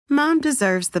Mom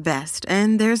deserves the best,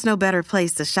 and there's no better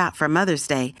place to shop for Mother's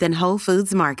Day than Whole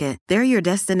Foods Market. They're your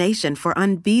destination for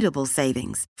unbeatable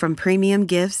savings, from premium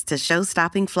gifts to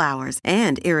show-stopping flowers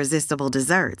and irresistible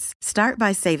desserts. Start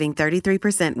by saving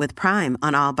 33% with Prime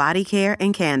on all body care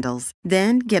and candles.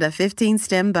 Then get a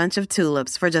 15-stem bunch of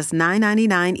tulips for just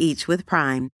 $9.99 each with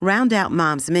Prime. Round out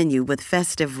Mom's menu with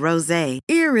festive rosé,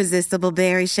 irresistible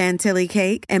berry chantilly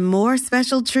cake, and more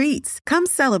special treats. Come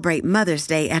celebrate Mother's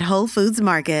Day at Whole Foods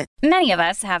Market. Many of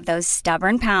us have those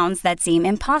stubborn pounds that seem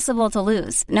impossible to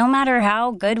lose, no matter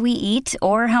how good we eat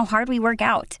or how hard we work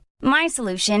out. My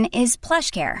solution is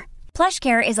PlushCare.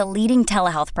 PlushCare is a leading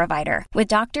telehealth provider with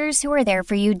doctors who are there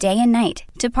for you day and night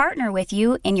to partner with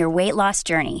you in your weight loss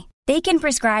journey. They can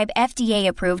prescribe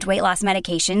FDA-approved weight loss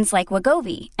medications like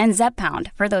Wegovy and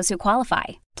Zepbound for those who qualify.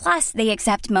 Plus, they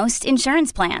accept most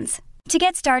insurance plans. To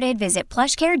get started, visit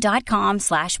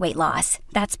plushcare.com/weightloss.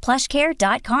 That's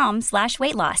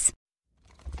plushcare.com/weightloss.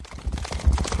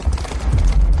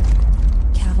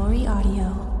 Cavalry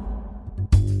Audio.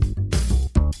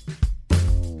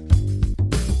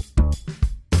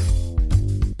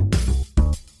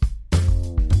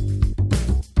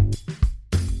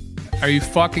 Are you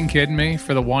fucking kidding me?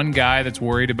 For the one guy that's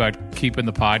worried about keeping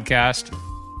the podcast,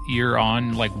 you're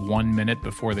on like 1 minute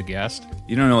before the guest.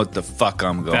 You don't know what the fuck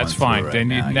I'm going That's fine. through Then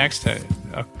right you now. next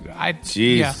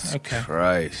Jesus okay.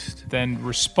 Christ. Then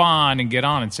respond and get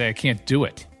on and say I can't do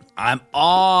it. I'm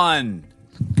on.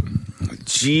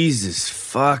 Jesus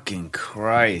fucking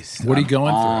Christ. What are you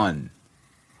going on. through?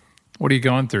 What are you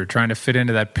going through? Trying to fit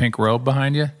into that pink robe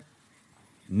behind you?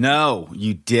 No,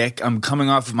 you dick. I'm coming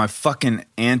off of my fucking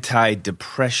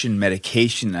anti-depression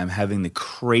medication. I'm having the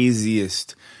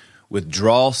craziest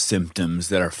withdrawal symptoms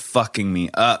that are fucking me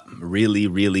up really,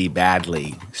 really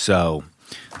badly. So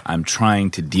I'm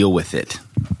trying to deal with it.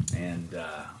 And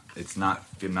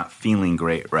I'm not feeling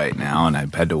great right now, and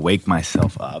I've had to wake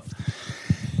myself up.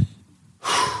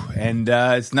 And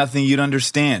it's nothing you'd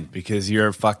understand because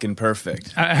you're fucking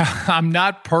perfect. I'm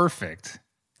not perfect,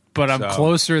 but I'm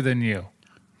closer than you.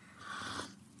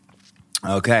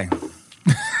 Okay.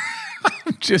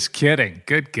 I'm just kidding.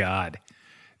 Good God.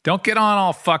 Don't get on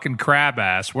all fucking crab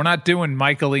ass. We're not doing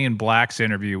Michael Ian Black's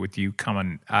interview with you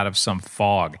coming out of some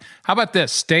fog. How about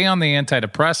this? Stay on the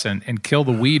antidepressant and kill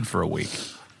the weed for a week.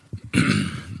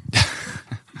 My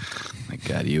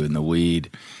God, you and the weed.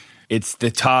 It's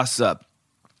the toss-up.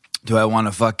 Do I want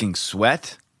to fucking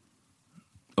sweat?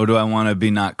 Or do I want to be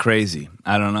not crazy?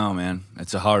 I don't know, man.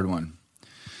 It's a hard one.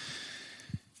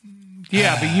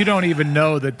 Yeah, but you don't even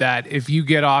know that if you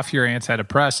get off your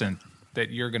antidepressant, that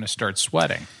you're going to start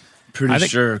sweating. Pretty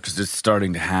sure, because it's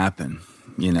starting to happen.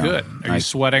 You know. Good. Are you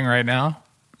sweating right now?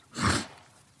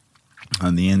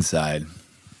 On the inside.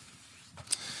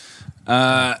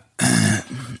 No.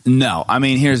 I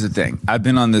mean, here's the thing. I've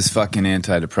been on this fucking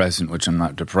antidepressant, which I'm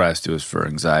not depressed. It was for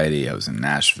anxiety. I was in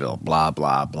Nashville, blah,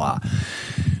 blah, blah.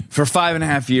 For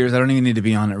 5.5 years. I don't even need to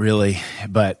be on it, really.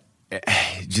 But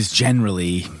just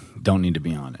generally don't need to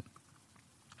be on it.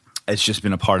 It's just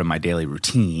been a part of my daily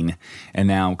routine, and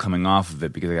now I'm coming off of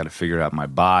it because I got to figure out my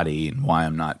body and why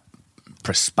I'm not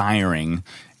perspiring.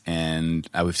 And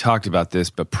we've talked about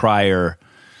this, but prior,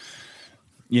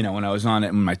 you know, when I was on it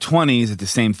in my 20s, it's the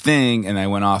same thing, and I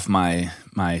went off my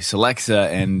Celexa,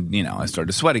 and you know, I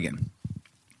started to sweat again.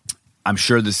 I'm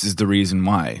sure this is the reason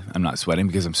why I'm not sweating,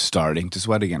 because I'm starting to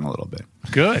sweat again a little bit.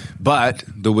 Good. But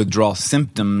the withdrawal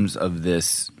symptoms of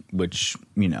this, which,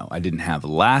 you know, I didn't have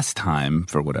last time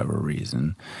for whatever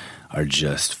reason, are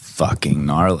just fucking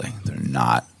gnarly. They're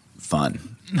not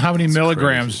fun. How many It's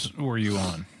milligrams crazy. were you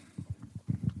on?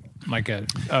 Like a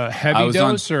heavy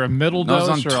dose or a middle dose?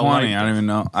 I was on or 20. A light I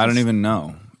don't even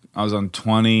know. I was on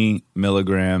 20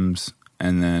 milligrams,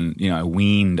 and then, you know, I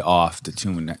weaned off to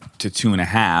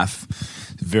 2.5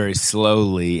 very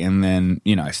slowly, and then,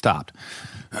 you know, I stopped.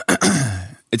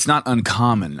 It's not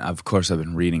uncommon. Of course, I've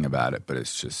been reading about it, but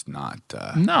it's just not.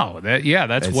 that's it's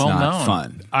well not known.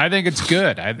 fun. I think it's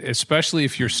good, especially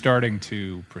if you're starting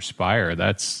to perspire.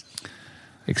 That's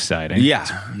exciting. Yeah,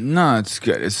 no, it's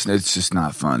good. It's just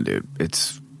not fun, dude.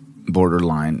 It's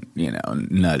borderline, you know,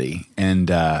 nutty. And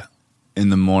in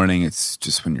the morning, it's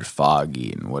just when you're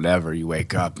foggy and whatever. You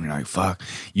wake up and you're like, fuck.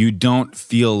 You don't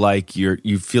feel like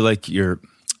you feel like you're.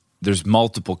 There's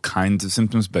multiple kinds of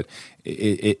symptoms, but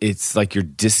it's like you're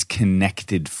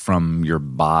disconnected from your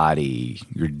body.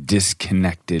 You're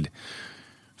disconnected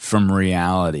from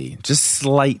reality, just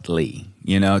slightly.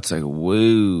 You know, it's like,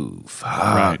 whoa, fuck.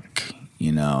 Right.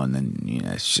 You know, and then, you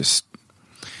know,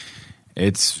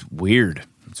 it's weird.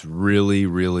 It's really,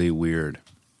 really weird.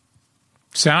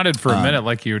 Sounded for a minute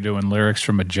like you were doing lyrics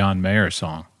from a John Mayer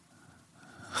song.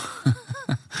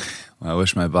 Well, I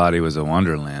wish my body was a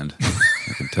wonderland.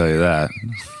 I can tell you that.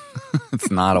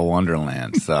 It's not a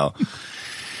wonderland. So,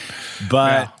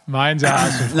 but Yeah, mine's a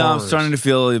house of no, I'm horrors. starting to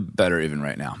feel better even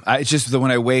right now. It's just that when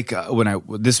I wake up,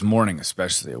 this morning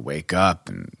especially, I wake up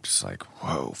and just like,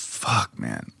 whoa, fuck,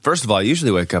 man. First of all, I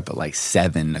usually wake up at like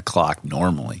 7 o'clock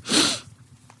normally.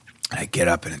 And I get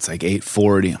up and it's like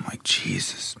 8:40. I'm like,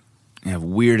 Jesus. I have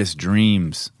weirdest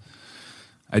dreams.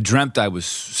 I dreamt I was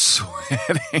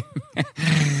sweating.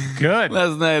 Good.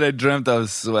 Last night I dreamt I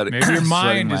was sweating. Maybe your sweating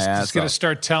mind my is ass just going to off.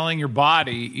 start telling your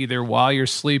body either while you're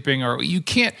sleeping or you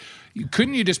can't.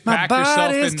 Couldn't you just My back yourself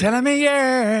body's in? telling me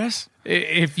yes.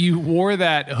 If you wore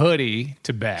that hoodie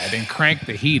to bed and cranked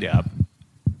the heat up,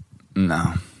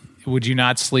 No. would you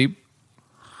not sleep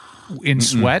in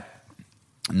sweat?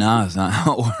 No, it's not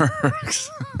how it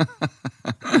works.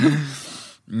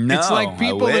 No, It's like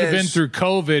people I that have been wish. through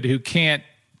COVID who can't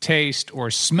taste or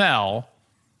smell.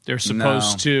 They're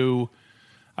supposed to.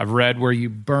 I've read where you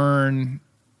burn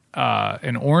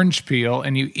an orange peel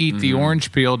and you eat the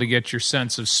orange peel to get your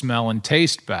sense of smell and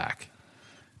taste back.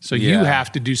 So you Yeah.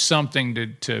 have to do something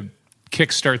to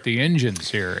kickstart the engines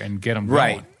here and get them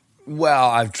Right. going. Well,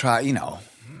 I've tried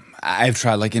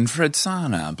like infrared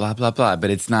sauna, blah, blah, blah, but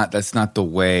that's not the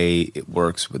way it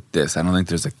works with this. I don't think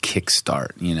there's a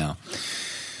kickstart,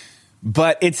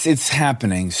 But it's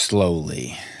happening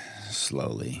slowly.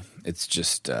 It's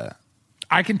just,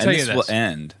 I can and tell you this this. will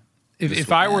end.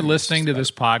 If I were listening to this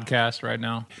podcast right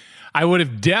now, I would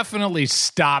have definitely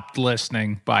stopped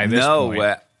listening by this point.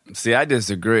 No, see, I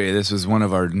disagree. This was one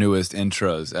of our newest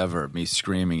intros ever, me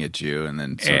screaming at you and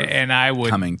then sort of And I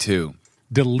would coming to.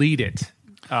 delete it.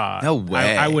 No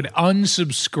way. I would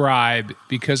unsubscribe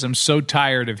because I'm so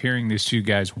tired of hearing these two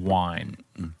guys whine.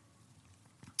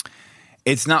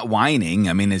 It's not whining.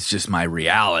 I mean, it's just my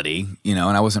reality, and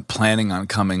I wasn't planning on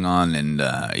coming on and,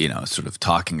 sort of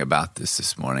talking about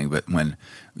this morning. But when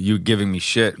you giving me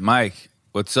shit, Mike,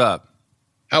 what's up?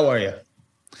 How are you?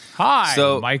 Hi,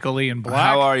 So, Michael Ian Black.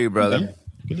 How are you, brother?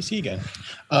 Good to see you again.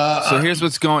 So here's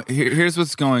what's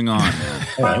going on, man.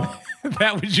 All right.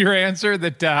 That was your answer?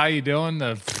 That how you doing?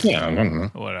 Yeah, I don't know.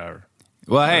 Whatever.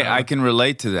 Well, hey, I can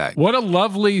relate to that. What a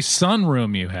lovely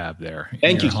sunroom you have there. in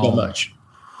Thank your you so home. much.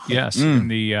 Yes. In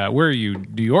the where are you?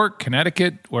 New York,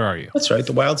 Connecticut? Where are you? That's right.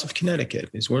 The wilds of Connecticut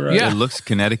is where. Yeah. It looks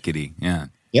Connecticut-y, yeah.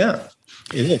 Yeah,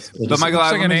 it is. It But is. Michael,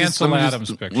 Looks like let an me Ansel Adams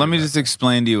picture, let me but- just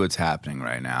explain to you what's happening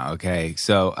right now. Okay,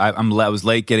 so I was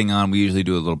late getting on. We usually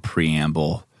do a little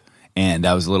preamble, and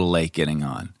I was a little late getting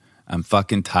on. I'm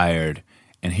fucking tired,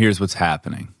 and here's what's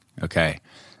happening. Okay,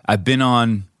 I've been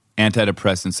on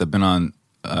antidepressants. I've been on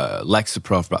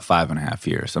Lexapro for about 5.5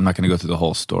 years. I'm not going to go through the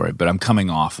whole story, but I'm coming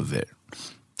off of it.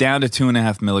 Down to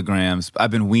 2.5 milligrams. I've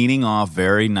been weaning off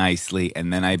very nicely,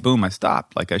 and then I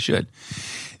stopped like I should.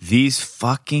 These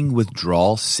fucking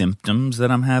withdrawal symptoms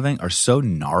that I'm having are so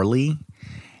gnarly,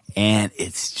 and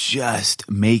it's just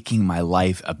making my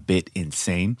life a bit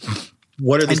insane.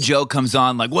 What are the And Joe comes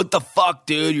on like, what the fuck,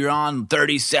 dude? You're on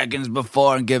 30 seconds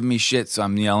before and giving me shit. So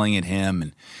I'm yelling at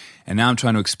him, and now I'm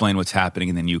trying to explain what's happening,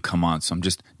 and then you come on. So I'm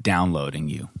just downloading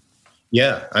you.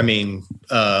 Yeah, I mean,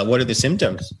 what are the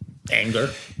symptoms? Anger.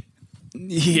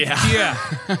 Yeah.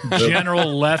 Yeah.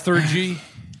 General lethargy.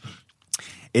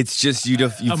 It's just you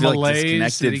feel malaise like that he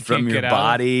disconnected can't from your get out.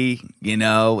 body.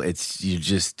 You're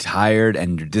just tired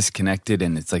and you're disconnected,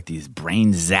 and it's like these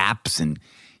brain zaps, and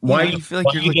Why you feel like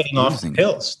why you're are you like getting off the losing it.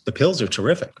 pills? The pills are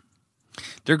terrific.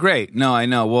 They're great. No, I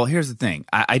know. Well, here's the thing.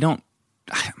 I don't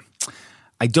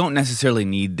necessarily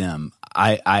need them.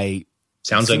 I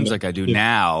Sounds seems like like I do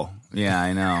now. Yeah,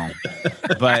 I know.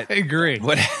 But I agree.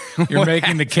 what You're what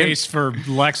making the happened- case for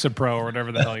Lexapro or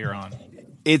whatever the hell you're on.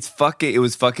 It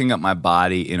was fucking up my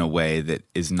body in a way that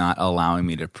is not allowing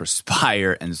me to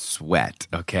perspire and sweat.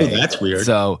 Okay. Oh, that's weird.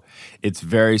 So it's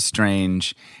very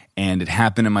strange. And it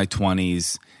happened in my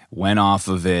 20s, went off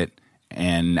of it,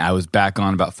 and I was back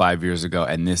on about 5 years ago.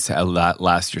 And this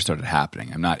last year started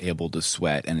happening. I'm not able to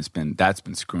sweat, and that's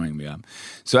been screwing me up.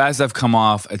 So as I've come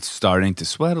off, it's starting to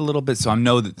sweat a little bit. So I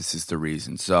know that this is the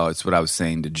reason. So it's what I was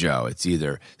saying to Joe. It's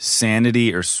either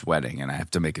sanity or sweating, and I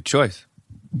have to make a choice.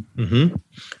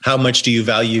 How much do you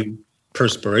value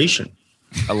perspiration?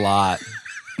 A lot.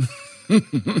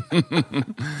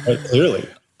 Clearly.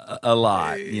 A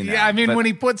lot, you know. Yeah, I mean, But when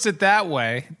he puts it that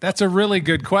way, that's a really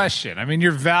good question. I mean,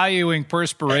 you're valuing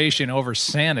perspiration over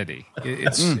sanity.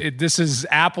 This is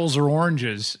apples or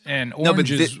oranges, and but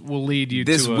oranges will lead you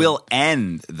this to will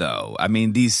end, though. I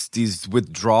mean, these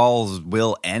withdrawals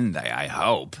will end, I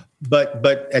hope. But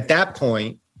at that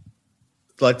point,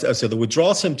 so the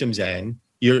withdrawal symptoms end.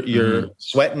 You're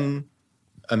sweating.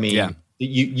 I mean, Yeah.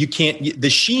 You can't.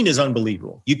 The sheen is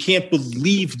unbelievable. You can't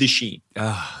believe the sheen.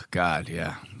 Oh God,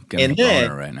 yeah. And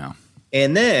then right now.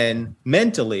 And then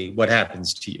mentally, what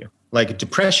happens to you? Like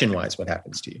depression-wise, what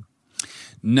happens to you?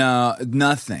 No,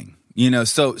 nothing.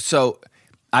 So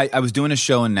I was doing a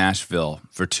show in Nashville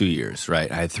for 2 years,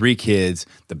 right? I had 3 kids,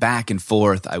 the back and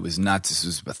forth. I was nuts. This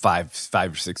was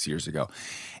 5 or 6 years ago.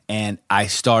 And I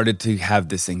started to have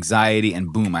this anxiety,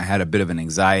 and boom, I had a bit of an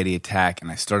anxiety attack, and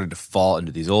I started to fall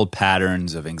into these old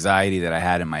patterns of anxiety that I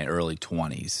had in my early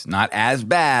 20s. Not as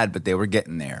bad, but they were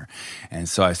getting there. And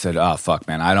so I said, oh, fuck,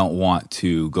 man, I don't want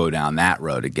to go down that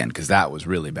road again because that was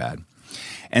really bad.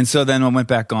 And so then I went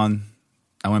back on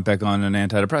an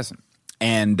antidepressant.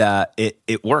 And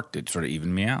it worked. It sort of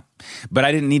evened me out. But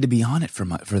I didn't need to be on it for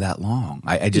that long.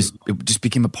 It just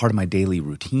became a part of my daily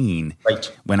routine.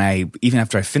 Right. Even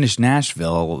after I finished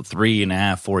Nashville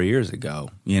 3.5, 4 years ago,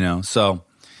 So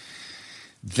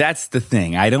that's the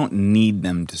thing. I don't need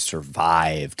them to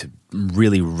survive to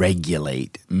really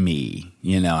regulate me.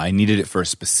 I needed it for a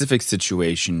specific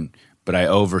situation, but I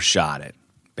overshot it,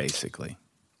 basically.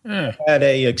 I had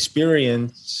a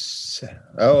experience,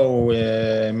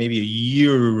 maybe a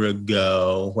year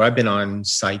ago, where I've been on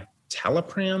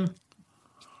citalopram,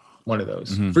 one of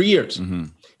those, for years. Mm-hmm.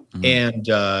 Mm-hmm. And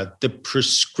the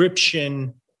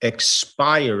prescription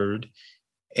expired,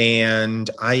 and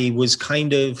I was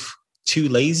kind of too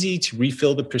lazy to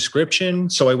refill the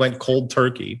prescription, so I went cold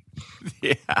turkey.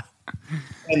 Yeah.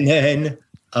 And then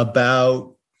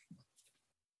about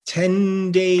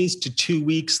 10 days to 2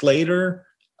 weeks later,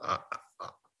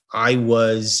 I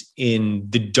was in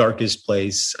the darkest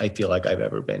place I feel like I've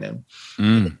ever been in.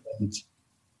 And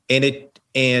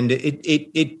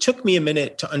it took me a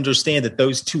minute to understand that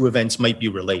those two events might be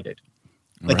related.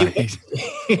 Like right.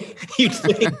 You'd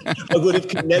think I would have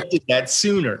connected that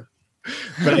sooner.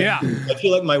 But yeah. I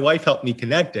feel like my wife helped me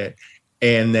connect it.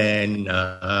 And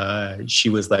then she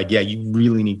was like, yeah, you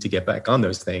really need to get back on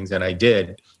those things. And I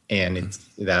did. And it's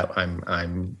that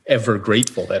I'm ever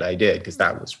grateful that I did, because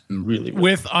that was really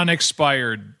with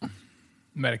unexpired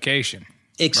medication.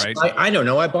 Right? I don't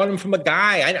know. I bought them from a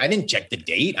guy. I didn't check the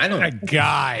date. I don't know. A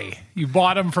guy. You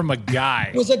bought them from a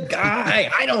guy. It was a guy.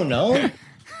 I don't know.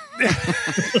 You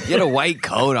had a white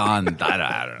coat on.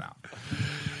 I don't know.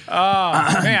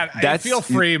 Oh, man. Feel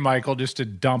free, Michael, just to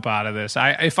dump out of this.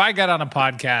 If I got on a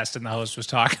podcast and the host was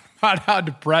talking about how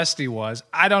depressed he was,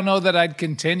 I don't know that I'd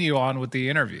continue on with the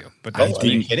interview. But are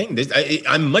you kidding?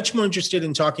 I'm much more interested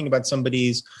in talking about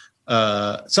somebody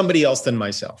else than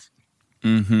myself.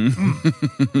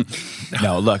 Mm-hmm.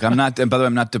 No, look, I'm not. And by the way,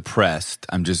 I'm not depressed.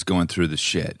 I'm just going through the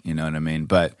shit. You know what I mean?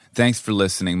 But thanks for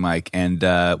listening, Mike, and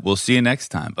we'll see you next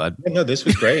time, bud. No, this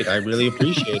was great. I really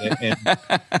appreciate it.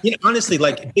 And honestly,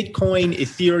 like Bitcoin,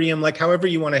 Ethereum, like however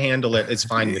you want to handle it, it's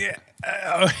fine with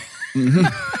me.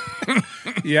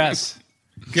 Yes.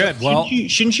 Good.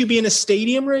 Shouldn't you be in a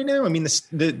stadium right now? I mean,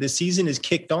 the season is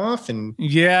kicked off, and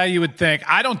yeah, you would think.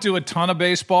 I don't do a ton of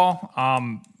baseball.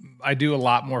 I do a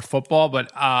lot more football,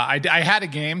 but I had a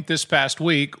game this past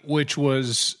week, which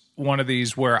was one of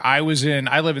these where I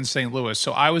live in St. Louis,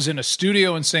 so I was in a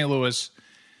studio in St. Louis.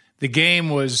 The game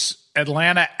was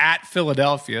Atlanta at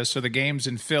Philadelphia, so the game's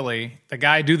in Philly. The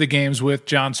guy I do the games with,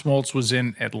 John Smoltz, was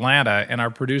in Atlanta, and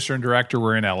our producer and director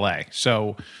were in LA.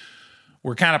 So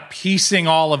we're kind of piecing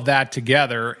all of that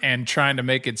together and trying to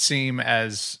make it seem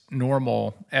as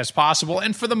normal as possible.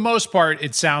 And for the most part,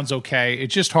 it sounds okay.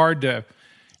 It's just hard to...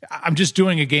 I'm just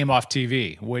doing a game off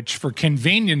TV, which for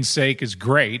convenience sake is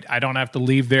great. I don't have to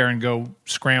leave there and go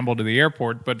scramble to the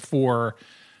airport. But for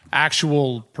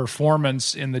actual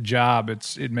performance in the job,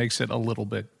 it makes it a little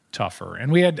bit tougher.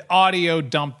 And we had audio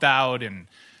dumped out and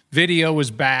video was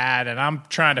bad, and I'm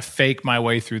trying to fake my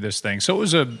way through this thing. So it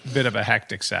was a bit of a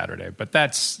hectic Saturday, but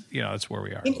that's where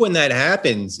we are. I think when that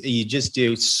happens, you just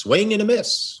do swing and a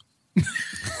miss.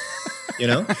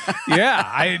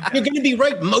 Yeah, you're going to be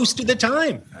right most of the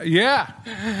time. Yeah,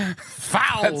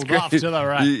 fouled off to the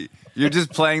right. You're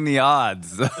just playing the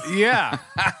odds. Yeah.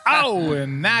 Oh,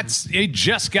 and you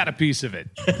just got a piece of it.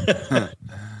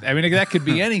 I mean, that could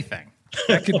be anything.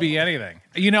 That could be anything.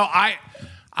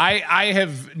 I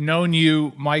have known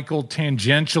you, Michael,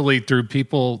 tangentially through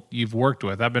people you've worked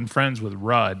with. I've been friends with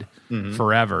Rudd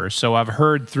forever, so I've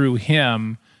heard through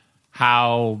him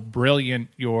how brilliant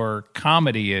your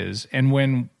comedy is. And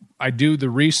when I do the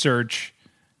research,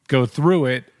 go through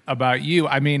it about you,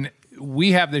 I mean,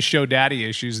 we have this show Daddy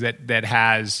Issues that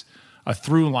has a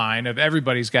through line of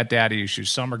everybody's got daddy issues.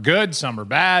 Some are good, some are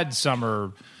bad, some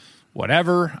are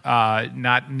whatever,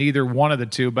 neither one of the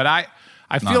two. But I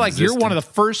feel like you're one of the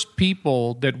first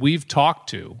people that we've talked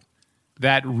to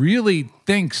that really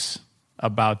thinks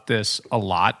about this a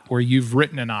lot, where you've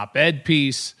written an op-ed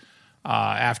piece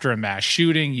after a mass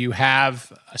shooting. You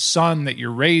have a son that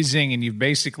you're raising, and you've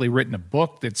basically written a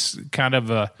book that's kind of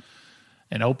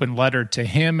an open letter to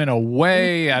him in a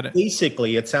way.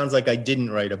 Basically, it sounds like I didn't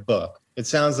write a book. It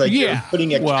sounds like you're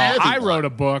putting a caveat. I wrote a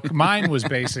book. Mine was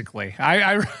basically,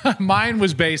 mine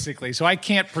was basically, so I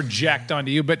can't project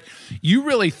onto you, but you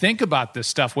really think about this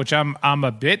stuff, which I'm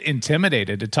a bit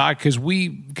intimidated to talk, because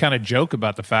we kind of joke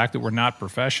about the fact that we're not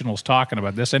professionals talking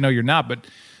about this. I know you're not, but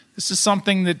this is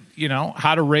something that,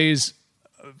 how to raise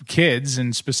kids,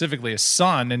 and specifically a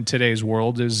son in today's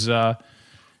world, is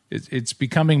it's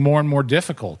becoming more and more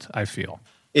difficult, I feel.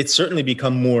 It's certainly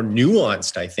become more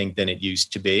nuanced, I think, than it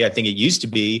used to be. I think it used to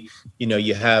be,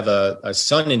 you have a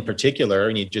son in particular,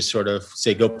 and you just sort of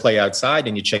say, go play outside,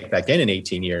 and you check back in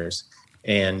 18 years.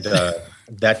 And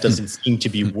that doesn't seem to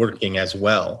be working as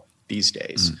well these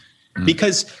days.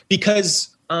 Because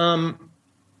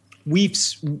we've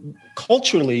spent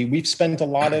a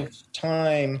lot of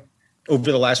time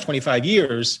over the last 25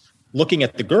 years looking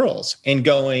at the girls and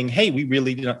going, hey, we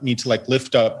really need to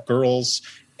lift up girls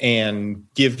and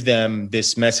give them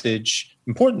this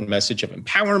important message of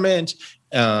empowerment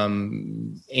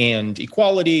and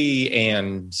equality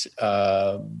and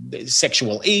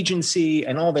sexual agency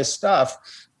and all this stuff,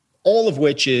 all of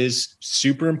which is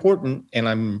super important. And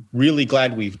I'm really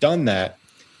glad we've done that.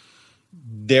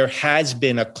 There has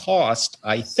been a cost,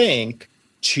 I think,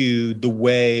 to the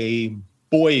way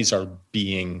boys are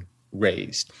being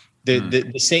raised.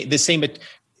 The same.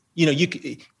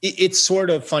 It's sort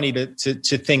of funny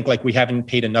to think like we haven't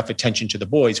paid enough attention to the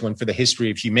boys, when for the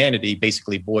history of humanity,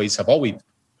 basically boys have always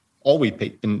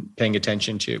been paying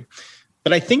attention to.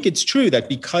 But I think it's true that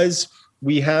because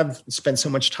we have spent so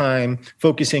much time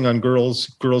focusing on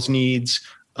girls' needs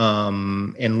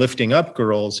and lifting up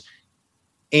girls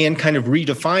and kind of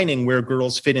redefining where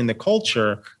girls fit in the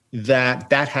culture,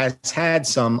 that has had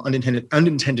some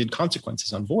unintended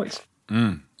consequences on boys.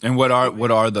 And what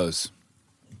are those?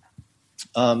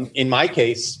 In my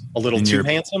case, a little too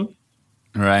handsome.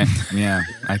 Right. Yeah,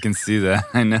 I can see that.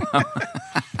 I know.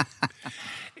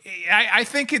 I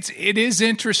think it is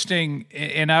interesting,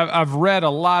 and I've read a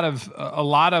lot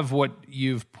of what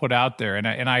you've put out there,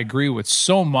 and I agree with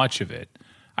so much of it.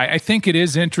 I think it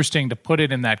is interesting to put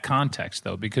it in that context,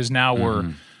 though, because now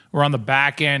we're on the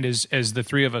back end, as the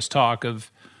three of us talk, of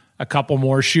a couple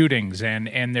more shootings,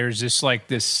 and there's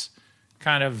this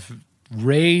kind of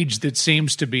rage that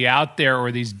seems to be out there,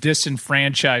 or these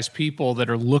disenfranchised people that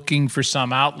are looking for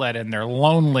some outlet, and they're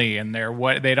lonely, and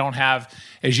they don't have,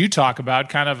 as you talk about,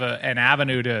 kind of an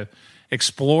avenue to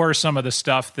explore some of the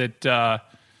stuff that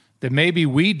maybe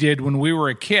we did when we were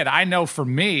a kid. I know for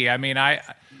me, I mean, I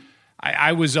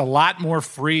was a lot more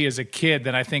free as a kid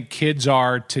than I think kids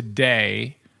are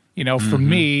today. For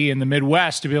me in the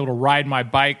Midwest, to be able to ride my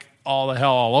bike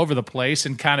all over the place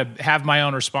and kind of have my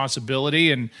own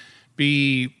responsibility and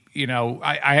be,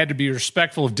 I had to be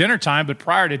respectful of dinner time, but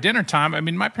prior to dinner time, I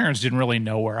mean, my parents didn't really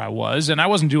know where I was, and I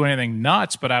wasn't doing anything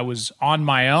nuts, but I was on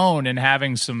my own and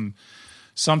having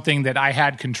something that I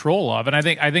had control of. And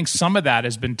I think some of that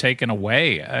has been taken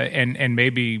away, and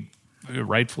maybe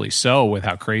rightfully so with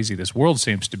how crazy this world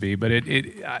seems to be. But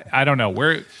I don't know,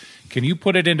 where can you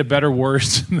put it into better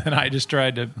words than I just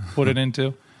tried to put it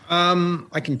into?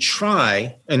 I can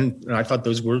try, and I thought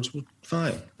those words were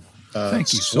fine.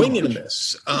 Thank you so swing much. and a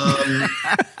miss.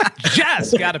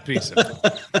 Just got a piece of it.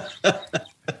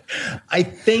 I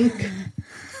think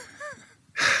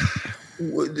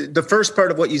the first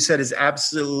part of what you said is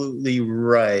absolutely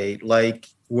right. Like,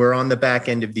 we're on the back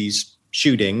end of these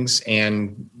shootings,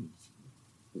 and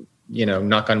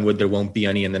knock on wood, there won't be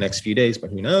any in the next few days, but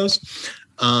who knows?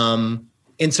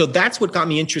 And so that's what got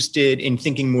me interested in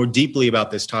thinking more deeply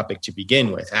about this topic to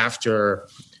begin with. After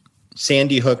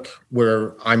Sandy Hook,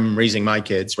 where I'm raising my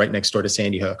kids right next door to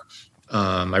Sandy Hook,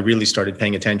 I really started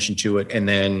paying attention to it. And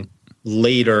then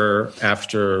later,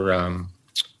 after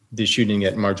the shooting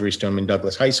at Marjory Stoneman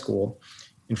Douglas High School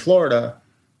in Florida,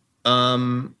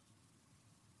 and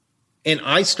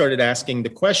I started asking the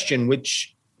question,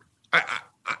 which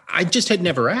I just had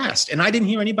never asked, and I didn't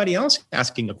hear anybody else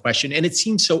asking the question. And it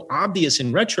seems so obvious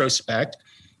in retrospect.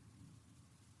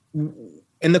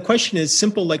 And the question is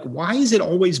simple, like, why is it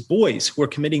always boys who are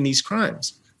committing these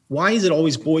crimes? Why is it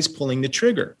always boys pulling the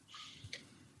trigger?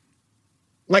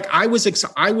 Like, I was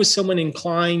someone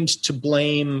inclined to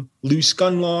blame loose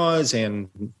gun laws and,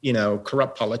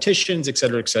 corrupt politicians, et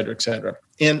cetera, et cetera, et cetera.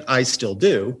 And I still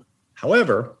do.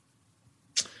 However,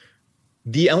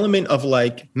 the element of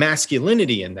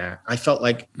masculinity in that, I felt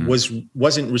like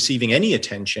wasn't receiving any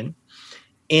attention.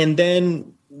 And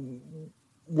then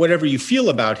whatever you feel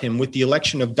about him, with the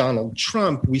election of Donald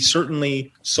Trump, we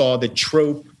certainly saw the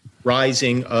trope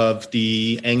rising of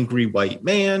the angry white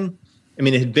man. I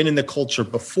mean, it had been in the culture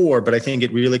before, but I think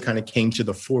it really kind of came to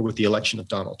the fore with the election of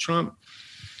Donald Trump.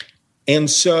 And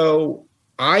so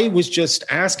I was just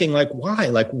asking, like, why?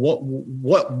 Like,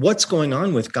 what's going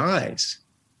on with guys?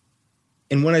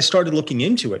 And when I started looking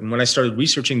into it, and when I started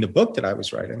researching the book that I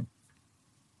was writing,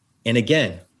 and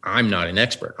again, I'm not an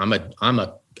expert. I'm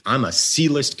a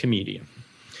C-list comedian.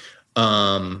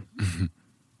 But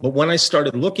when I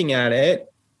started looking at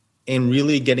it and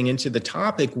really getting into the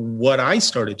topic, what I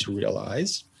started to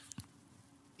realize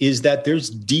is that there's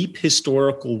deep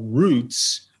historical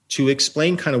roots to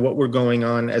explain kind of what we're going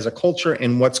on as a culture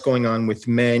and what's going on with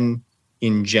men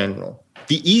in general.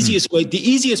 The easiest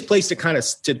place to kind of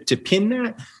to pin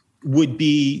that would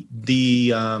be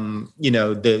the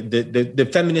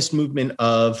feminist movement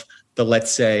of the,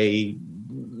 let's say,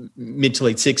 mid to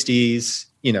late 60s,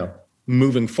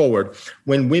 moving forward,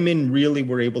 when women really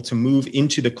were able to move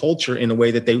into the culture in a way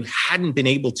that they hadn't been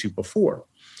able to before,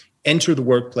 enter the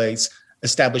workplace,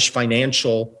 establish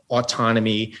financial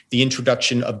autonomy, the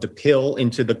introduction of the pill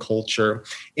into the culture.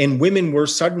 And women were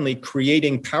suddenly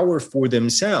creating power for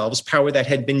themselves, power that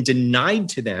had been denied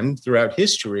to them throughout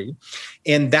history.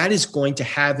 And that is going to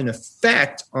have an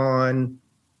effect on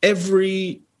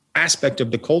every aspect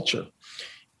of the culture,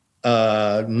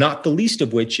 not the least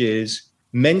of which is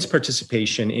men's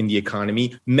participation in the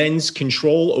economy, men's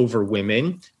control over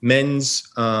women,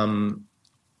 men's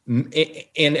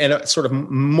and a sort of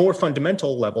more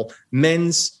fundamental level,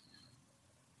 the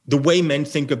way men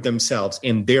think of themselves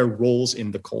and their roles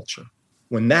in the culture.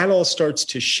 When that all starts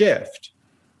to shift,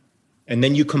 and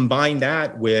then you combine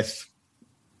that with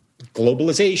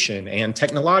globalization and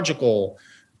technological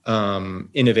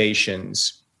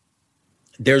innovations,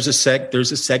 there's a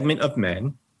segment of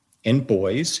men and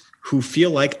boys who feel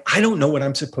like, I don't know who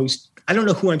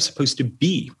I'm supposed to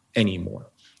be anymore.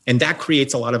 And that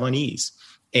creates a lot of unease.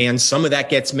 And some of that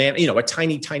gets a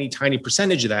tiny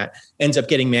percentage of that ends up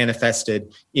getting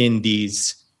manifested in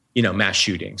these, mass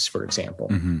shootings, for example.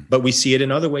 Mm-hmm. But we see it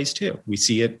in other ways too. We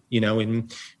see it,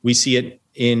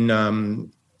 in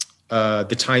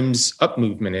the Time's Up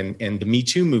movement and the Me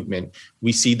Too movement.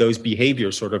 We see those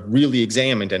behaviors sort of really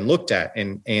examined and looked at,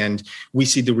 and we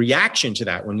see the reaction to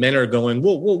that when men are going,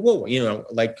 whoa,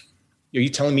 like, are you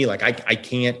telling me like I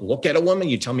can't look at a woman?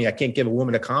 You tell me I can't give a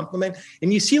woman a compliment?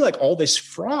 And you see like all this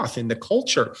froth in the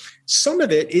culture. Some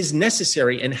of it is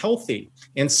necessary and healthy,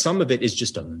 and some of it is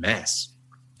just a mess.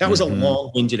 That was a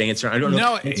long-winded answer. I don't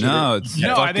know. I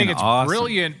think it's awesome.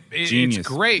 Brilliant. Genius. It's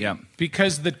great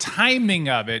because the timing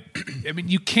of it, I mean,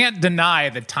 you can't deny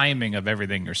the timing of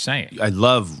everything you're saying. I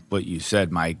love what you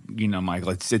said, Mike.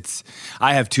 Michael, it's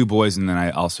I have two boys and then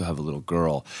I also have a little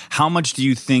girl. How much do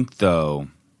you think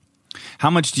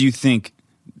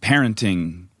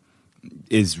parenting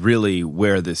is really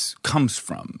where this comes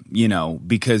from?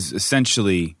 Because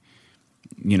essentially,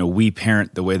 we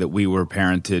parent the way that we were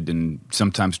parented, and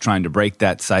sometimes trying to break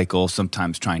that cycle,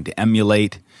 sometimes trying to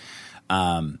emulate.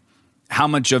 How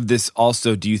much of this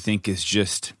also do you think is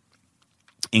just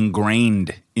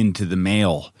ingrained into the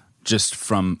male just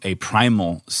from a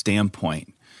primal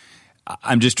standpoint?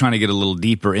 I'm just trying to get a little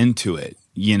deeper into it,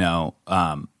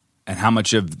 and how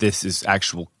much of this is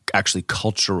actually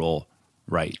cultural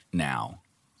right now?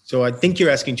 So I think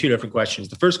you're asking two different questions.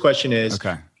 The first question is,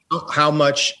 how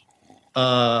much is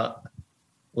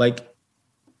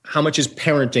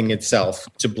parenting itself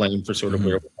to blame for sort of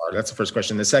where we are? That's the first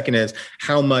question. The second is,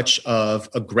 how much of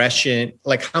aggression,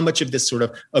 like how much of this sort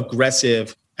of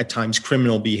aggressive, at times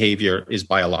criminal behavior is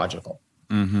biological?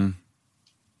 Mm-hmm.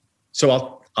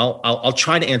 So I'll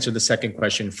try to answer the second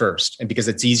question first, and because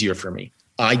it's easier for me.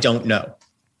 I don't know.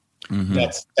 Mm-hmm.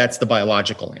 That's the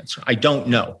biological answer. I don't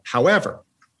know. However,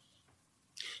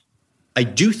 I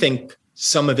do think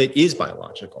some of it is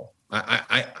biological.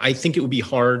 I think it would be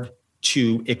hard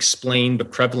to explain the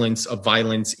prevalence of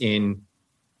violence in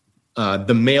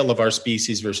the male of our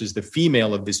species versus the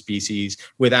female of the species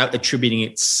without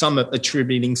attributing some of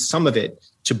it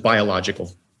to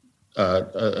biological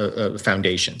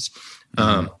foundations.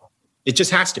 Mm-hmm. It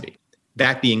just has to be.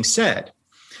 That being said,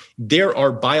 there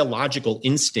are biological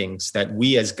instincts that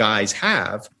we as guys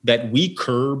have that we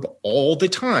curb all the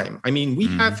time. I mean, we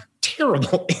have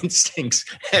terrible instincts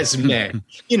as men,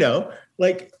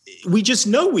 like we just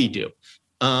know we do,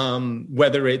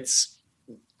 whether it's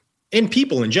in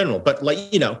people in general, but like,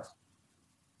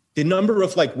 the number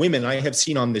of like women I have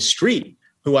seen on the street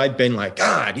who I've been like,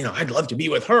 God, I'd love to be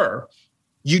with her.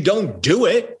 You don't do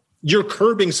it. You're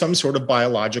curbing some sort of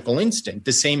biological instinct.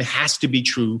 The same has to be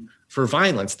true for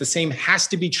violence. The same has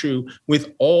to be true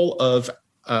with all of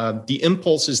the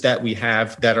impulses that we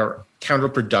have that are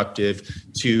counterproductive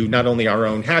to not only our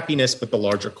own happiness, but the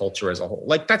larger culture as a whole.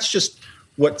 Like, that's just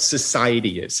what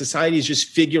society is. Society is just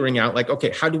figuring out, like,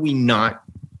 okay, how do we not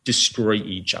destroy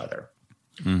each other?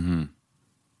 Mm-hmm.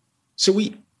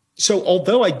 So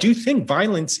although I do think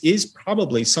violence is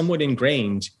probably somewhat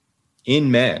ingrained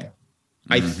in men,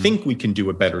 I think we can do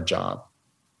a better job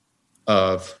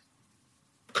of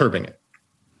curbing it.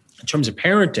 In terms of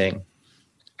parenting,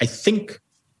 I think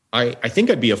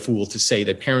I'd be a fool to say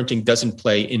that parenting doesn't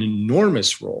play an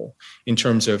enormous role in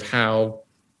terms of how,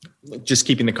 just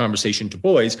keeping the conversation to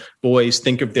boys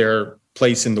think of their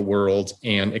place in the world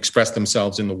and express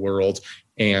themselves in the world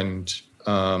and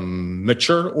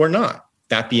mature or not.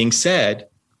 That being said,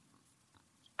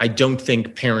 I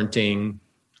think parenting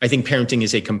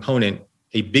is a component,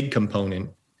 a big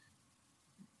component,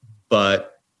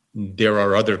 but there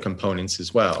are other components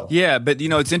as well. Yeah, but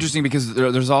it's interesting because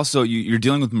there's also, you're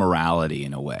dealing with morality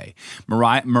in a way.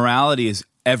 Morality is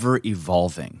ever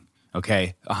evolving,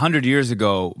 okay? 100 years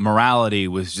ago, morality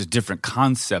was just a different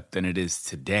concept than it is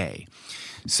today.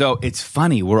 So it's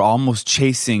funny, we're almost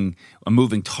chasing a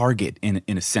moving target in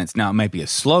a sense. Now, it might be a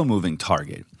slow-moving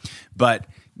target, but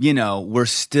we're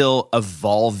still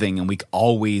evolving, and we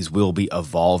always will be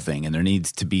evolving, and there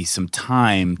needs to be some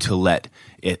time to let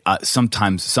it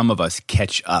sometimes some of us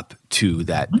catch up to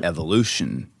that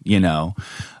evolution,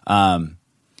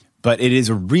 but it is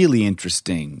a really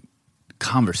interesting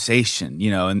conversation,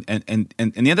 and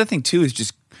the other thing too is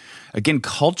just, again,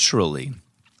 culturally,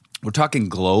 we're talking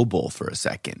global for a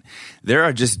second. There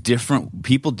are just different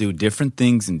people do different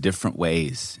things in different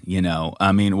ways.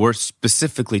 I mean, we're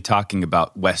specifically talking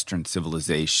about Western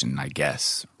civilization, I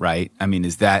guess, right? I mean,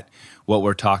 is that what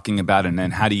we're talking about? And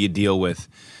then how do you deal with,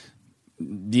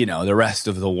 the rest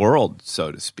of the world,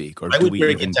 so to speak? Or I would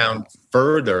break it down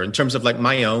further in terms of like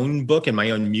my own book and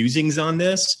my own musings on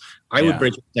this. I would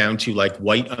break it down to like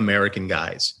white American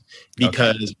guys,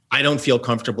 because I don't feel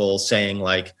comfortable saying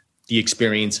like, the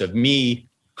experience of me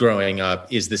growing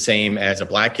up is the same as a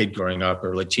Black kid growing up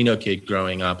or Latino kid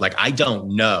growing up. Like, I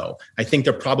don't know. I think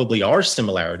there probably are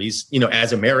similarities,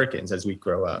 as Americans, as we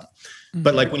grow up. Mm-hmm.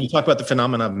 But like when you talk about the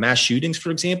phenomenon of mass shootings,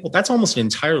 for example, that's almost an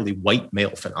entirely white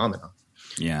male phenomenon.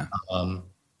 Yeah.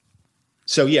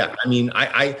 So yeah, I mean,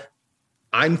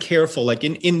 I'm careful, like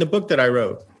in the book that I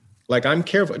wrote, like I'm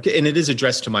careful, and it is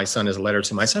addressed to my son as a letter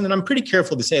to my son. And I'm pretty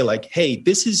careful to say like, hey,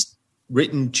 this is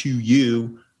written to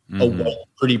you, a white,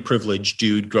 pretty privileged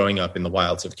dude growing up in the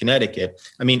wilds of Connecticut.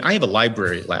 I mean, I have a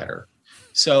library ladder,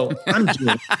 so I'm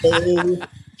doing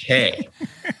okay.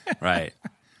 Right.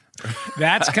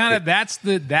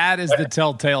 That is the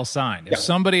telltale sign. If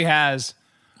somebody has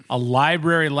a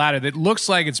library ladder that looks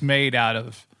like it's made out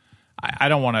of,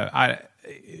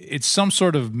 it's some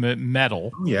sort of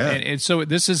metal. Yeah. And so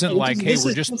this isn't this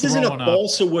isn't a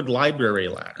balsa wood library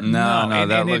ladder. No,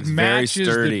 that looks very sturdy.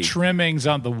 It matches the trimmings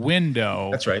on the window.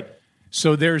 That's right.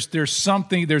 So there's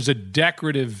a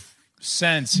decorative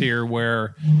sense here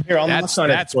where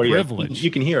that's privilege.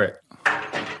 You can hear it.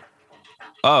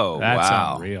 Oh, that's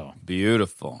wow. unreal.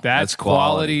 Beautiful. That's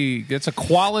quality. That's a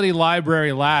quality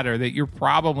library ladder that you're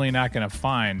probably not going to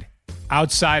find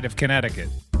outside of Connecticut.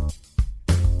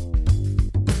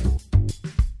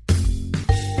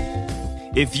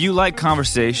 If you like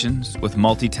conversations with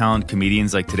multi-talented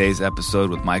comedians like today's episode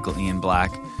with Michael Ian Black,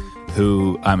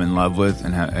 who I'm in love with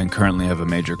and currently have a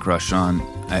major crush on,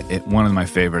 one of my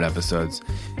favorite episodes,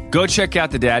 go check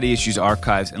out the Daddy Issues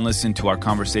archives and listen to our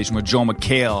conversation with Joel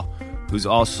McHale, who's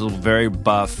also very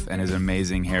buff and has an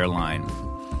amazing hairline,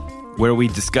 where we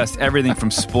discussed everything from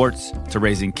sports to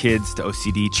raising kids to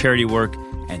OCD charity work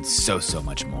and so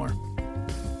much more.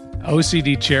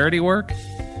 OCD charity work?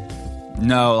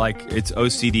 No, like it's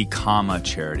OCD,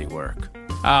 charity work.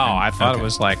 Oh, I thought it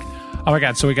was like, oh my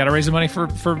God, so we got to raise the money for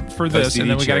this, OCD and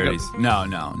then we got to go. No.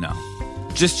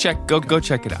 Just go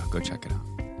check it out. Go check it out.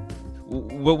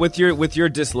 With your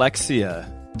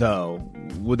dyslexia, though,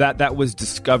 that was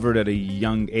discovered at a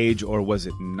young age, or was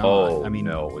it not? Oh,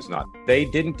 no, it was not. They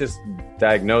didn't just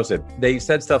diagnose it. They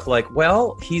said stuff like,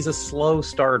 well, he's a slow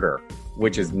starter,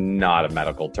 which is not a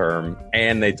medical term,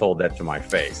 and they told that to my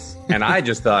face. And I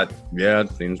just thought, yeah, it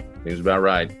seems about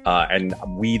right. And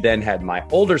we then had my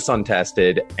older son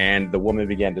tested, and the woman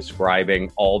began describing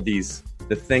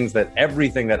everything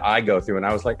that I go through. And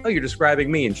I was like, oh, you're describing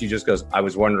me. And she just goes, I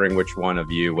was wondering which one of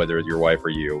you, whether it's your wife or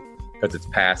you, because it's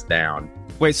passed down.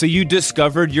 Wait, so you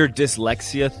discovered your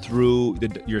dyslexia through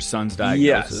your son's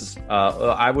diagnosis? Yes.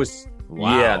 I was,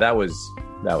 wow. Yeah, that was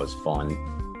fun.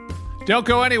 Don't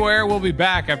go anywhere. We'll be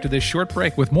back after this short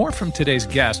break with more from today's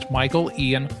guest, Michael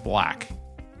Ian Black.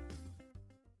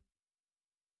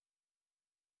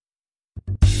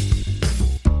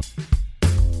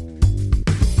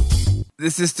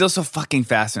 This is still so fucking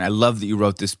fascinating. I love that you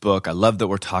wrote this book. I love that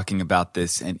we're talking about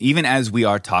this. And even as we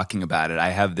are talking about it, I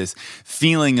have this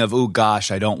feeling of, oh gosh,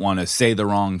 I don't want to say the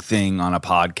wrong thing on a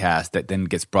podcast that then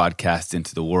gets broadcast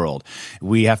into the world.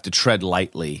 We have to tread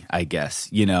lightly, I guess,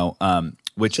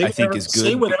 which I think is good.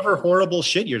 Say whatever horrible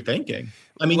shit you're thinking.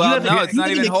 I mean, well, no, it's not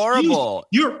even horrible.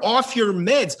 You're off your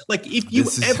meds. Like, if you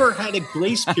ever had a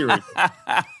grace period,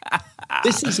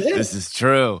 this is it. This is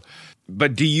true.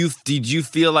 But did you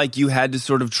feel like you had to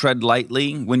sort of tread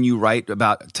lightly when you write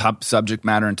about top subject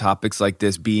matter and topics like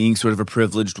this, being sort of a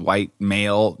privileged white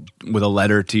male with a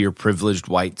letter to your privileged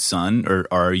white son, or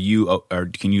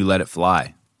can you let it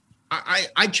fly?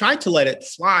 I tried to let it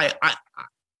fly.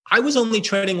 I was only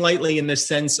treading lightly in the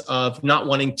sense of not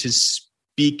wanting to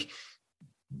speak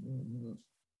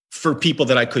for people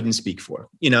that I couldn't speak for,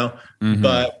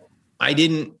 but I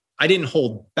didn't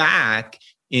hold back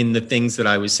in the things that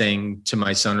I was saying to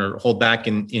my son, or hold back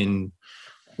in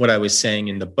what I was saying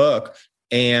in the book.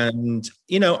 And,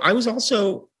 I was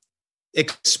also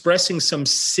expressing some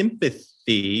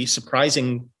sympathy,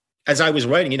 surprising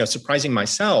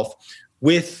myself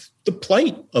with the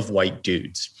plight of white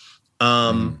dudes,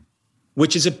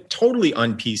 which is a totally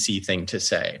un-PC thing to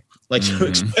say. Like, to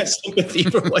express sympathy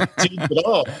for white dudes at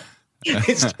all.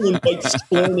 It's to invite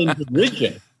scorn and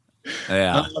derision.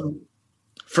 Yeah.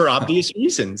 For obvious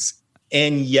reasons.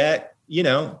 And yet,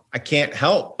 I can't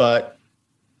help but,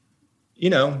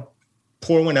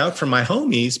 pour one out for my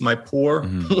homies, my poor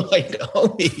white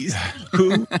homies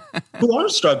who are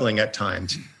struggling at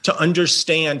times to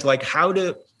understand like how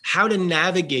to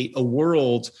navigate a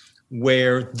world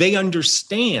where they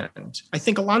understand. I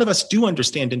think a lot of us do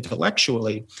understand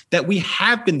intellectually that we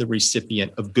have been the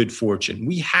recipient of good fortune.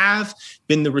 We have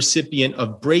been the recipient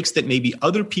of breaks that maybe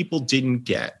other people didn't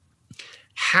get.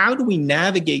 How do we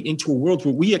navigate into a world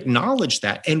where we acknowledge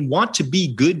that and want to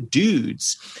be good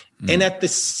dudes? And at the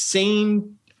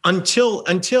same,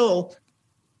 until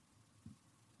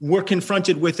we're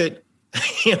confronted with it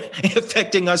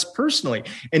affecting us personally.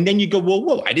 And then you go,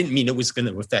 whoa, I didn't mean it was going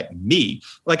to affect me.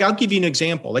 Like, I'll give you an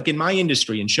example. Like in my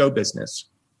industry, in show business,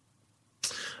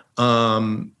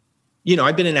 I've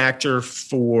been an actor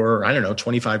for,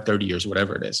 25, 30 years,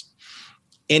 whatever it is.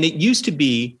 And it used to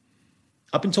be,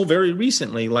 up until very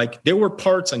recently, like there were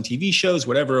parts on TV shows,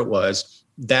 whatever it was,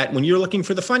 that when you're looking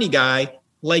for the funny guy,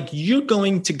 like you're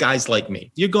going to guys like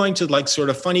me. You're going to like sort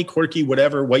of funny, quirky,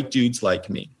 whatever, white dudes like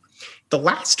me. The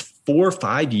last 4 or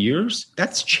 5 years,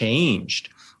 that's changed.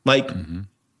 Like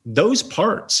those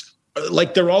parts,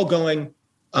 like they're all going,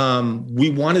 we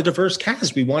want a diverse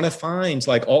cast. We want to find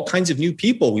like all kinds of new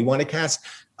people. We want to cast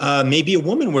maybe a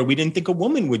woman where we didn't think a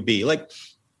woman would be.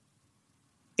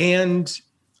 And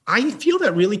I feel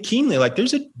that really keenly. Like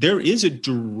there is a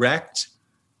direct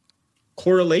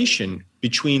correlation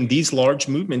between these large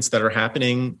movements that are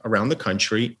happening around the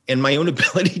country and my own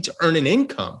ability to earn an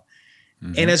income.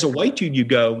 And as a white dude, you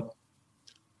go,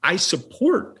 I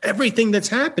support everything that's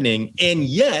happening, and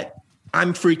yet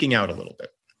I'm freaking out a little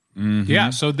bit. Yeah,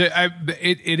 so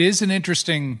it is an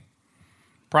interesting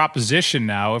proposition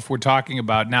now if we're talking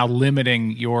about now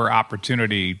limiting your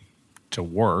opportunity to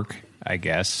work, I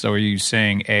guess. So are you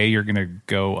saying, A, you're going to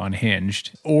go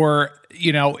unhinged? Or,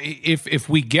 if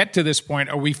we get to this point,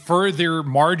 are we further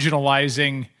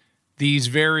marginalizing these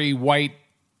very white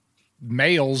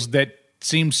males that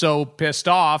seem so pissed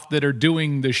off that are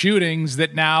doing the shootings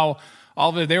that now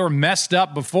they were messed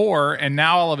up before, and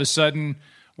now all of a sudden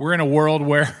we're in a world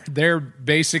where they're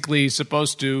basically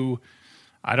supposed to,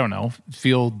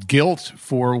 feel guilt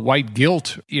for white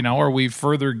guilt? Are we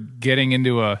further getting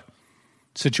into a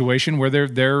situation where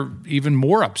they're even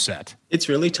more upset? It's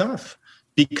really tough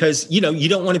because, you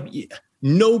don't want to be,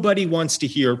 nobody wants to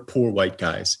hear poor white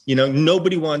guys.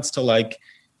 Nobody wants to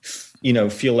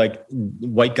feel like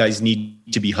white guys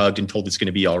need to be hugged and told it's going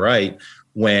to be all right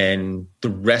when the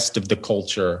rest of the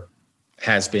culture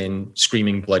has been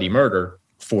screaming bloody murder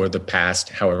for the past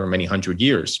however many 100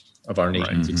 years of our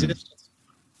nation's existence.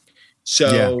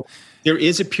 So there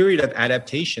is a period of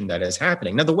adaptation that is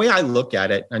happening. Now, the way I look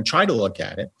at it and try to look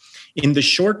at it, in the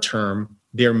short term,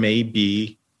 there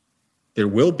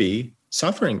will be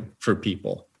suffering for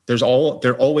people.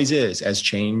 There always is as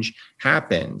change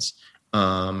happens.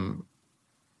 And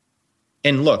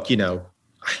look,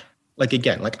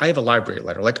 I have a library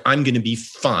letter, I'm going to be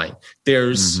fine.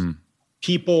 There's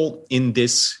people in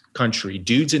this country,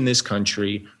 dudes in this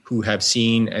country who have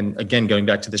seen, and again, going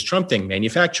back to this Trump thing,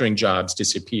 manufacturing jobs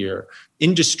disappear,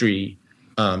 industry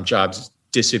jobs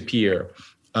disappear.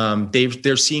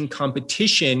 They're seeing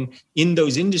competition in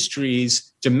those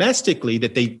industries domestically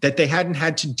that they hadn't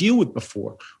had to deal with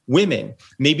before. Women,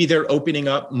 maybe they're opening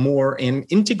up more and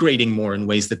integrating more in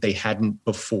ways that they hadn't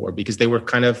before because they were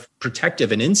kind of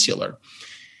protective and insular.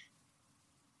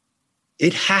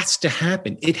 It has to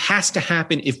happen. It has to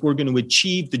happen if we're going to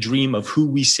achieve the dream of who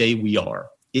we say we are.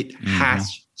 It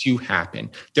has to happen.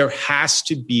 There has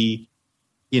to be,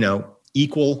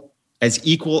 equal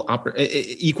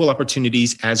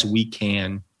opportunities as we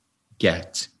can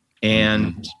get.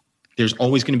 And there's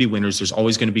always going to be winners. There's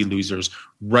always going to be losers.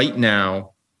 Right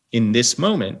now, in this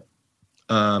moment,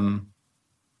 a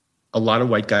lot of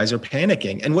white guys are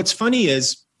panicking. And what's funny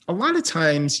is a lot of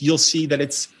times you'll see that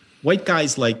it's white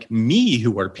guys like me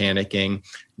who are panicking,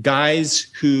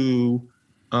 guys who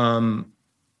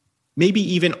maybe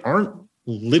even aren't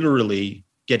literally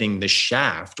getting the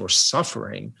shaft or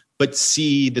suffering, but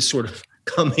see the sort of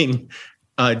coming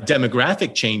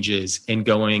demographic changes and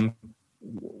going,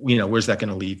 where's that going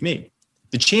to leave me?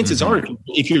 The chances are,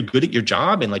 if you're good at your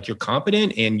job and like you're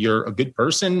competent and you're a good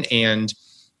person and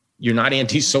you're not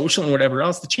antisocial and whatever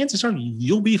else, the chances are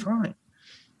you'll be fine.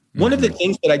 One of the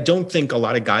things that I don't think a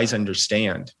lot of guys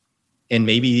understand, and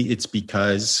maybe it's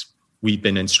because we've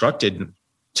been instructed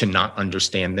to not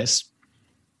understand this,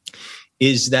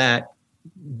 is that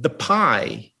the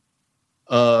pie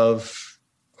of,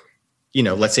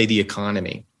 let's say the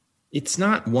economy, it's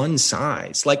not one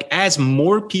size. Like as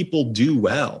more people do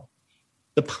well,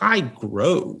 the pie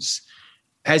grows.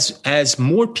 As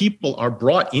more people are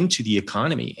brought into the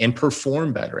economy and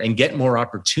perform better and get more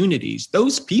opportunities,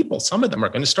 those people, some of them are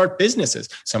going to start businesses.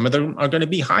 Some of them are going to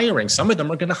be hiring. Some of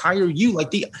them are going to hire you. Like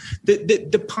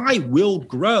the pie will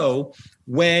grow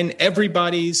when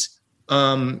everybody's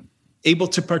able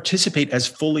to participate as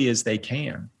fully as they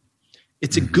can.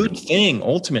 It's a good thing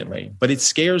ultimately, but it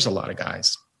scares a lot of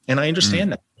guys. And I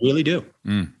understand that. I really do.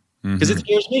 Because it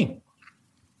scares me.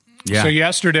 Yeah. So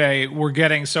yesterday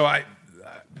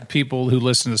people who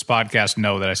listen to this podcast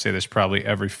know that I say this probably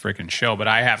every freaking show, but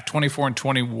I have 24 and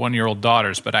 21-year-old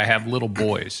daughters, but I have little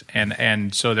boys.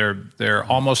 And so they're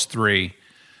almost 3.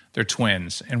 They're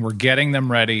twins. And we're getting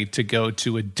them ready to go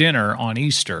to a dinner on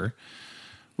Easter.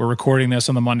 We're recording this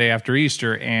on the Monday after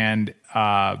Easter, and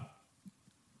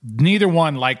neither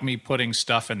one liked me putting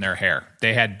stuff in their hair.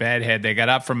 They had bad head. They got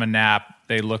up from a nap.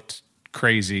 They looked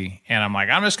crazy. And I'm like,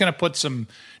 I'm just going to put some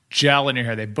gel in your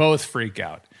hair. They both freak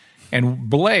out. And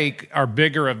Blake, our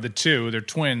bigger of the two, they're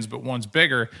twins, but one's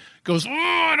bigger, goes,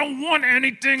 I don't want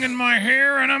anything in my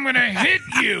hair, and I'm going to hit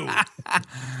you.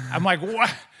 I'm like,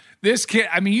 what? This kid,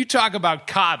 you talk about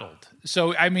coddled.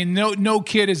 So, no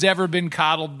kid has ever been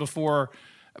coddled before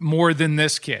more than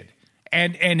this kid.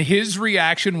 And his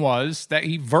reaction was that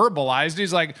he verbalized,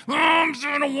 he's like,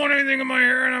 I don't want anything in my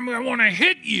hair, and I want to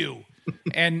hit you.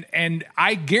 and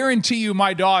I guarantee you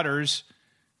my daughters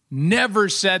never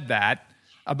said that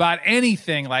about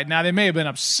anything. Like, now they may have been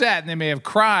upset and they may have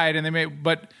cried and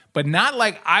but not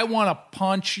like, I want to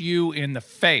punch you in the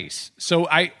face. So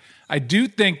I do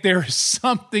think there is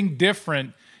something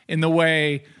different in the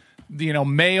way,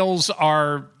 males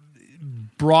are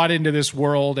brought into this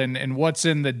world and what's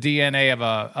in the DNA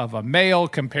of a male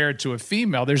compared to a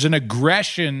female. There's an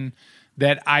aggression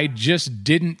that I just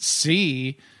didn't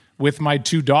see with my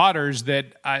 2 daughters that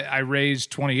I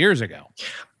raised 20 years ago.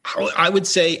 I would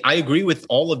say I agree with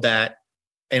all of that.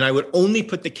 And I would only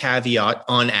put the caveat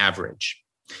on average,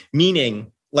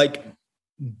 meaning like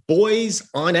boys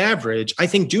on average, I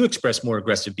think do express more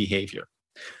aggressive behavior.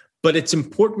 But it's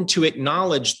important to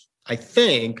acknowledge, I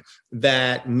think,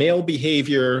 that male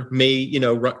behavior may,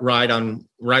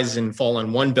 rise and fall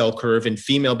on one bell curve, and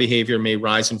female behavior may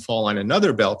rise and fall on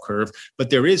another bell curve, but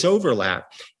there is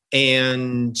overlap.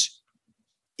 And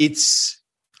it's,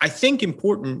 I think,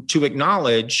 important to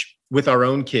acknowledge with our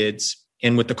own kids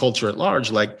and with the culture at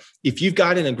large, like if you've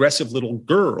got an aggressive little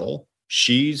girl,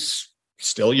 she's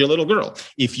still your little girl.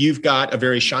 If you've got a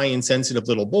very shy and sensitive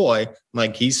little boy,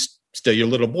 like he's still your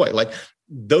little boy. Like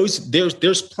there's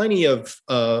plenty of,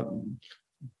 the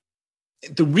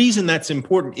reason that's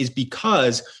important is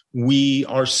because we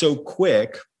are so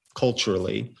quick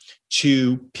culturally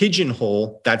to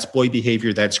pigeonhole that's boy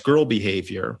behavior, that's girl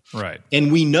behavior. Right.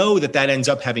 And we know that ends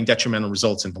up having detrimental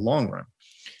results in the long run.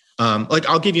 Like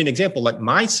I'll give you an example. Like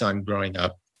my son growing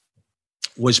up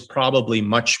was probably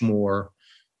much more,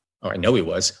 I know he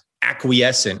was,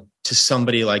 acquiescent to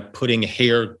somebody like putting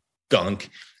hair gunk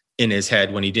in his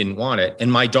head when he didn't want it.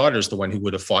 And my daughter's the one who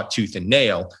would have fought tooth and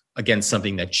nail against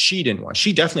something that she didn't want.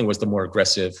 She definitely was the more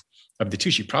aggressive of the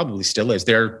two. She probably still is.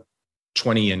 They're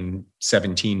 20 and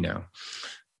 17 now.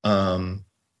 And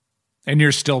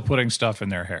you're still putting stuff in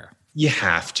their hair. You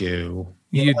have to.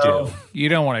 You do. You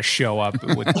don't want to show up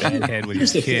with bad head with your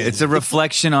kids. It's a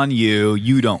reflection on you.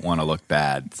 You don't want to look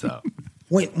bad. So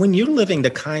when you're living the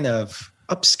kind of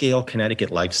upscale Connecticut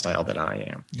lifestyle that I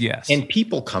am, yes, and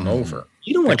people come over,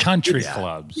 you don't want the country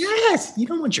clubs. Yes, you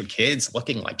don't want your kids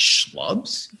looking like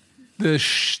schlubs. The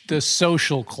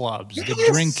social clubs, the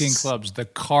drinking clubs, the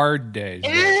card days,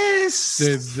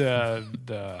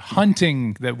 the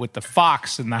hunting that with the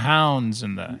fox and the hounds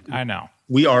and the I know.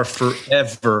 We are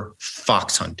forever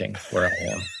fox hunting where I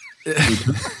am.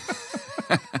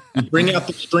 We bring out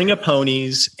the string of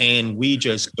ponies and we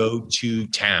just go to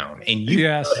town. And you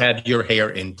have your hair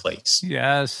in place.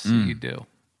 Yes, you do.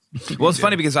 Well, it's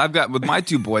funny because I've got with my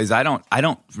two boys, I don't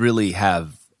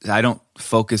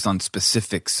focus on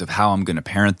specifics of how I'm going to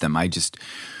parent them. I just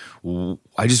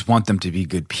want them to be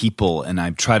good people, and I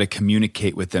try to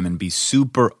communicate with them and be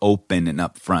super open and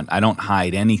upfront. I don't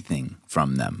hide anything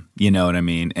from them. You know what I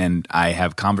mean? And I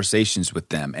have conversations with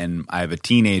them. And I have a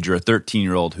teenager, a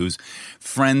 13-year-old, whose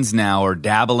friends now are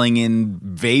dabbling in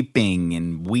vaping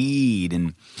and weed.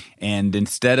 And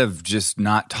instead of just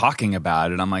not talking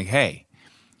about it, I'm like, hey,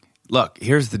 look,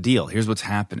 here's the deal. Here's what's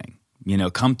happening. You know,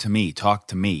 come to me, talk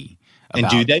to me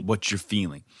about what you're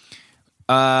feeling.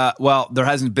 Well, there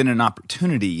hasn't been an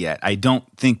opportunity yet. I don't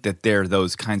think that they're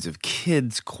those kinds of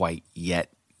kids quite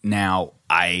yet. Now,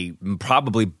 I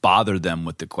probably bother them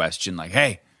with the question like,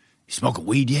 hey, you smoking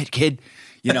weed yet, kid?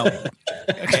 You know,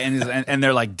 and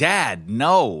they're like, Dad,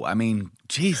 no. I mean,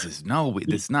 Jesus, no,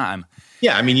 it's not.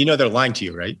 Yeah, I mean, you know they're lying to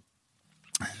you, right?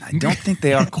 I don't think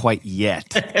they are quite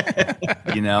yet.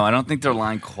 You know, I don't think they're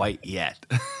lying quite yet.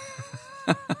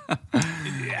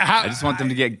 I just want them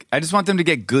to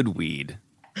get good weed.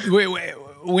 Wait,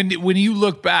 when you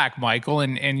look back, Michael,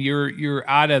 and you're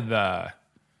out of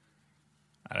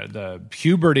the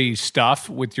puberty stuff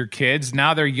with your kids.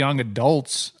 Now they're young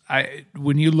adults.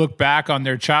 When you look back on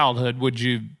their childhood,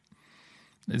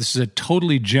 this is a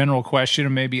totally general question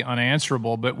and maybe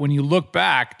unanswerable, but when you look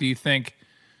back, do you think,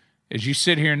 as you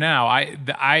sit here now,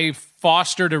 I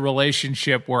fostered a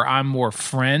relationship where I'm more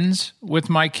friends with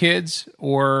my kids,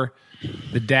 or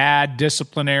the dad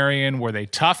disciplinarian? Were they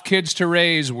tough kids to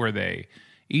raise? Were they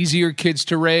easier kids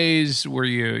to raise? Were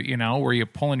you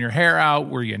pulling your hair out?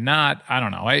 Were you not? I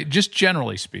don't know. Just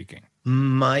generally speaking.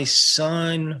 My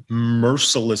son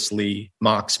mercilessly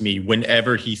mocks me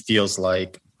whenever he feels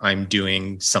like I'm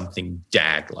doing something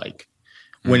dad-like.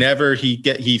 Whenever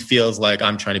he feels like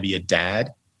I'm trying to be a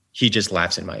dad, he just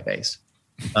laughs in my face.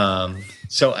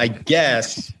 So I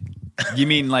guess you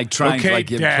mean like trying okay,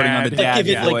 putting on the dad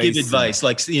voice, give advice,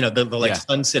 like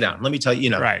son, sit down. Let me tell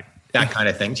you, right. That kind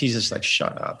of thing. He's just like,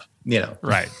 shut up,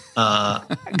 right.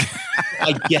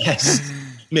 I guess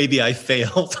maybe I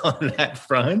failed on that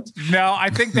front. No, I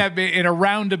think that in a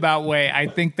roundabout way, I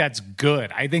think that's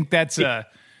good. I think that's like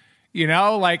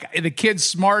the kid's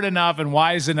smart enough and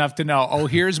wise enough to know, oh,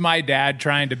 here's my dad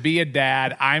trying to be a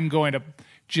dad. I'm going to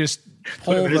just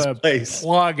pull the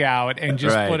plug out and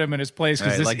just put him in his place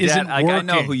because this isn't working. I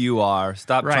know who you are.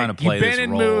 Stop trying to play this role.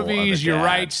 You've been in movies. You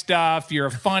write stuff. You're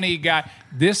a funny guy.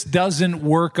 This doesn't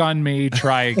work on me.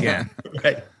 Try again.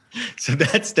 Right. So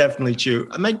that's definitely true.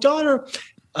 My daughter,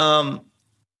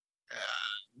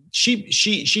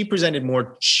 she presented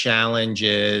more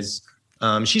challenges.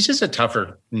 She's just a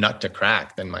tougher nut to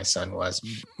crack than my son was.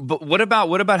 But what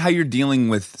about how you're dealing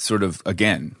with sort of,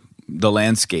 again, the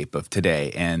landscape of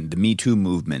today and the Me Too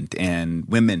movement and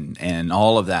women and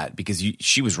all of that? Because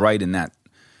she was right in that,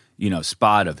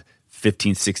 spot of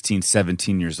 15, 16,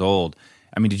 17 years old.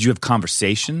 I mean, did you have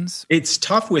conversations? It's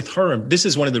tough with her. This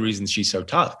is one of the reasons she's so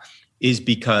tough, is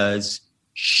because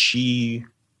she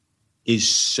is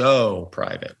so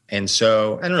private. And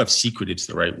so, I don't know if secret is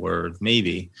the right word,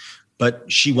 maybe, but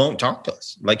she won't talk to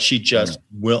us. Like she just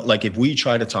will, like if we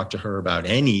try to talk to her about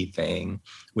anything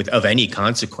of any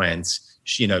consequence,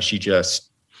 she just,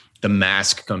 the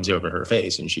mask comes over her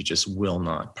face and she just will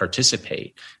not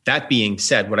participate. That being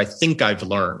said, what I think I've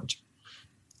learned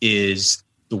is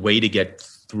the way to get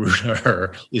through to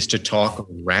her is to talk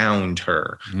around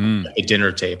her at a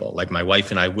dinner table. Like my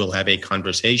wife and I will have a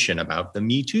conversation about the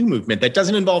Me Too movement that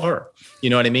doesn't involve her.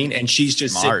 You know what I mean? And she's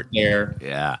just sitting there.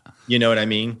 Yeah. You know what I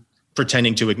mean?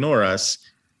 Pretending to ignore us.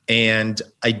 And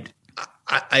I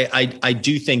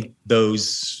do think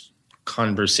those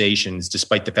conversations,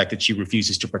 despite the fact that she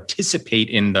refuses to participate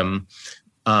in them,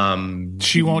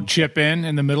 she won't chip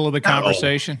in the middle of the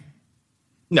conversation.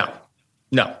 No,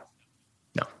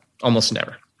 almost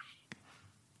never.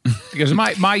 because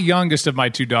my youngest of my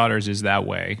two daughters is that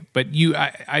way. But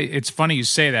it's funny you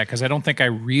say that because I don't think I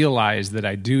realize that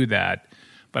I do that.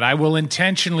 But I will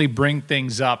intentionally bring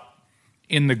things up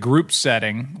in the group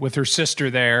setting with her sister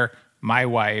there, my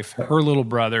wife, her little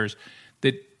brothers,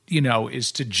 that,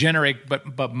 is to generate.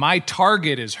 But my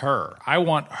target is her. I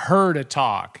want her to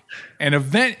talk. And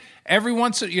every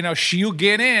once, she'll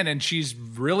get in, and she's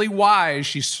really wise.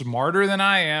 She's smarter than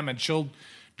I am, and she'll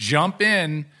jump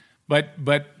in. But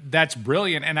that's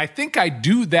brilliant. And I think I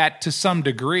do that to some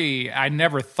degree. I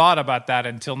never thought about that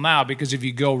until now, because if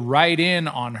you go right in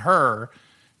on her,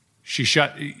 she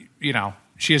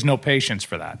has no patience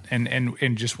for that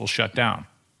and just will shut down.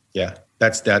 Yeah.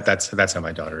 That's how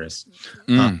my daughter is.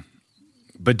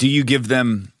 But do you give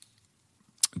them,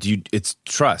 it's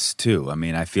trust too. I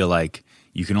mean, I feel like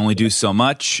you can only do so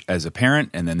much as a parent,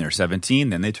 and then they're 17,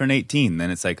 then they turn 18.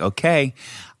 Then it's like, okay,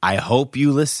 I hope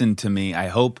you listen to me. I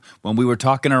hope when we were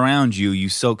talking around you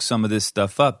soak some of this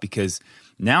stuff up, because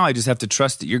now I just have to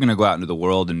trust that you're going to go out into the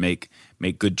world and make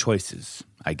good choices,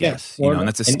 I guess. Yeah, and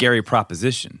that's a scary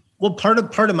proposition. Well, part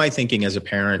of my thinking as a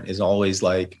parent is always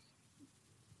like,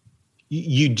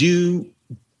 you do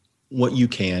what you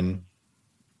can,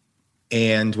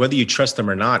 and whether you trust them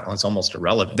or not, it's almost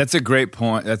irrelevant. That's a great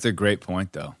point. That's a great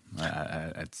point, though.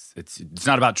 It's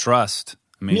not about trust.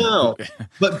 I mean, no,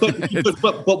 but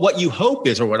what you hope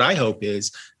is, or what I hope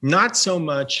is, not so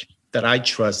much that I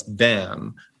trust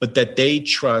them, but that they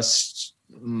trust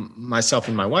myself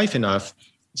and my wife enough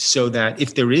so that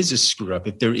if there is a screw up,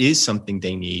 if there is something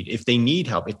they need, if they need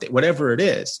help, whatever it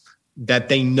is, that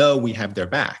they know we have their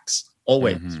backs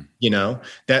always.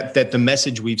 That the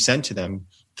message we've sent to them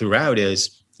throughout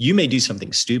is, you may do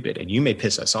something stupid and you may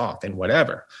piss us off and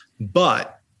whatever,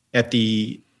 but at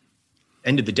the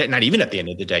end of the day, not even at the end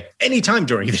of the day, anytime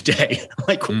during the day,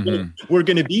 like we're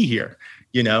going to be here,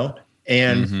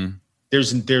 and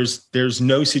there's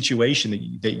no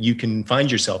situation that you can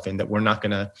find yourself in that we're not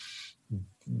going to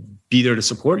be there to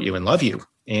support you and love you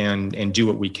and do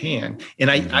what we can.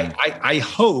 And I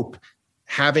hope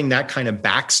having that kind of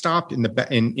backstop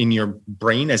in your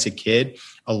brain as a kid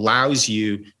allows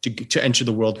you to enter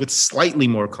the world with slightly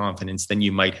more confidence than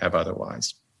you might have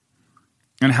otherwise.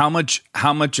 And how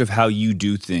much of how you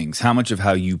do things, how much of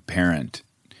how you parent,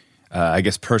 I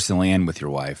guess personally and with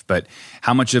your wife, but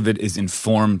how much of it is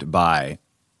informed by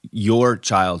your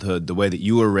childhood, the way that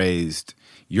you were raised,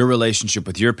 your relationship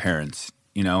with your parents,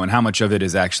 and how much of it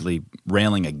is actually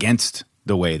railing against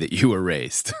the way that you were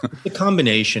raised? The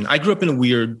combination. I grew up in a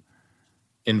weird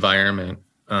environment.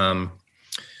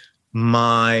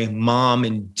 My mom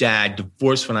and dad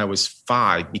divorced when I was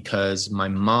 5 because my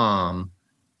mom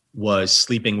was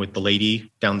sleeping with the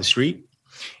lady down the street.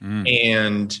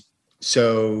 And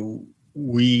so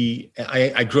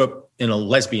I grew up in a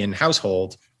lesbian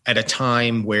household at a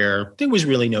time where there was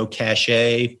really no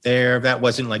cachet there. That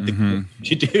wasn't like the thing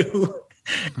to do.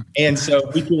 And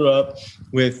so we grew up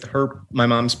with my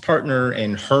mom's partner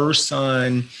and her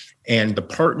son, and the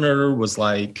partner was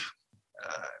like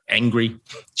angry.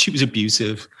 She was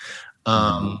abusive.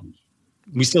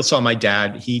 We still saw my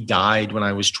dad. He died when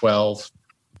I was 12.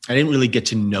 I didn't really get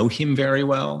to know him very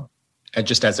well,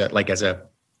 just as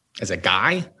a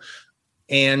guy.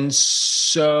 And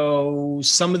so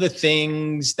some of the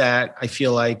things that I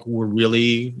feel like were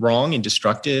really wrong and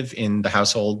destructive in the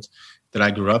household that I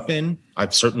grew up in,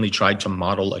 I've certainly tried to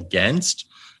model against.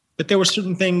 But there were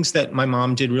certain things that my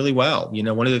mom did really well.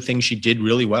 One of the things she did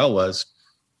really well was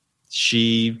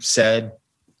she said,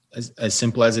 as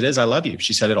simple as it is, I love you.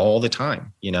 She said it all the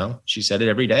time. She said it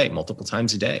every day, multiple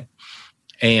times a day.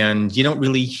 And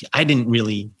I didn't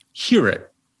really hear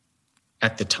it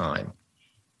at the time,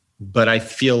 but I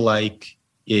feel like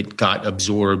it got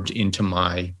absorbed into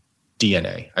my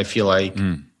DNA. I feel like,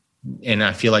 and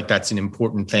I feel like that's an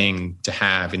important thing to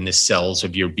have in the cells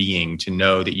of your being, to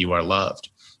know that you are loved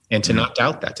and to not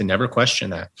doubt that, to never question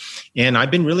that. And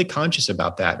I've been really conscious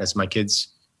about that as my kids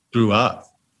grew up,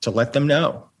 to let them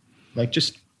know, like,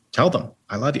 just tell them,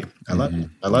 I love you. I love you.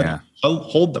 I love you.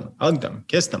 Hold them, hug them,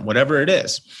 kiss them, whatever it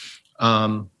is.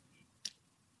 And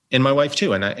my wife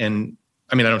too. And I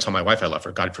don't tell my wife I love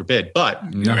her, God forbid, but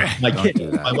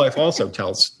my wife also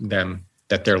tells them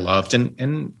that they're loved.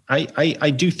 And I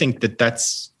do think that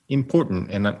that's important.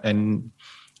 And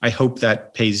I hope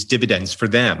that pays dividends for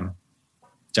them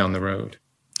down the road.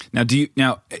 Now,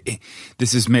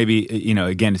 this is maybe,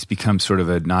 again, it's become sort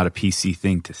of not a PC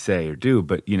thing to say or do,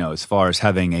 but, as far as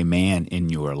having a man in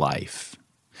your life,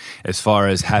 as far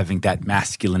as having that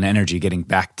masculine energy, getting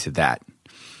back to that,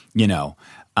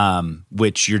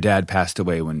 which your dad passed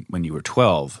away when you were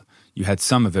 12. You had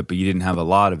some of it, but you didn't have a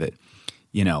lot of it.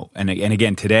 you know, and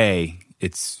again, today,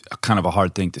 it's kind of a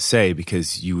hard thing to say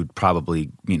because you would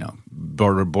probably, you know,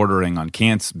 bordering on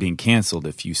being canceled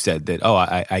if you said that, oh,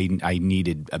 I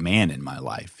needed a man in my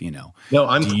life, you know. No,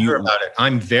 I'm clear about it.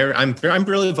 I'm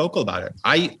really vocal about it.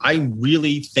 I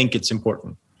really think it's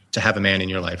important to have a man in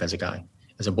your life as a guy,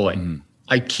 as a boy. Mm-hmm.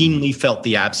 I keenly felt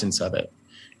the absence of it,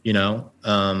 you know,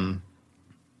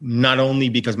 not only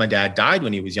because my dad died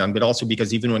when he was young, but also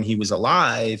because even when he was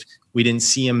alive, we didn't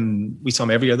see him. We saw him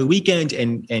every other weekend,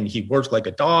 and he worked like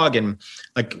a dog, and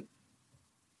like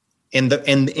in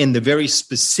the very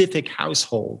specific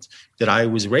household that I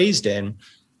was raised in,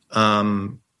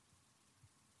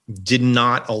 did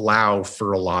not allow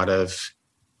for a lot of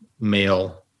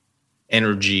male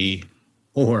energy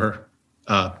or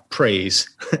praise.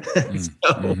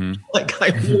 So, like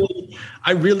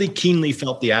I really keenly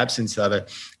felt the absence of it,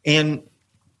 and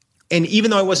even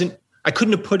though I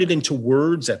couldn't have put it into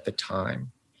words at the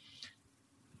time,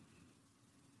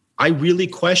 I really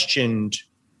questioned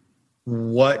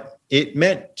what it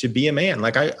meant to be a man.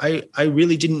 Like I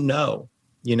really didn't know,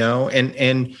 you know,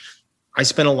 and I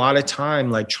spent a lot of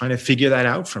time like trying to figure that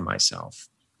out for myself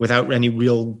without any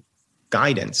real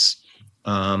guidance.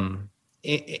 And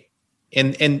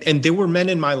there were men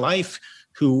in my life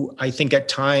who I think at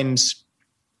times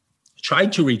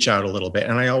tried to reach out a little bit,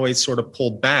 and I always sort of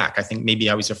pulled back. I think maybe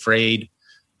I was afraid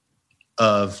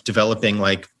of developing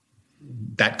like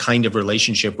that kind of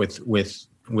relationship with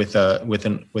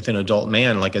an adult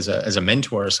man, like as a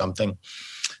mentor or something.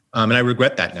 And I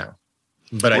regret that now.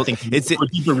 But I think it's for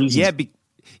deeper reasons.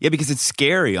 Yeah, because it's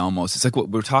scary almost. It's like what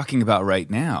we're talking about right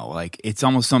now. Like it's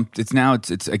almost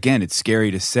it's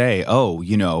scary to say, oh,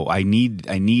 you know, I need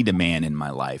a man in my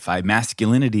life.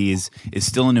 Masculinity is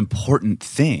still an important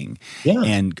thing. Yeah.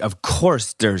 And of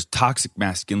course there's toxic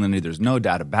masculinity, there's no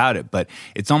doubt about it, but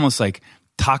it's almost like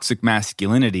toxic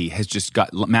masculinity has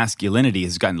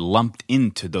gotten lumped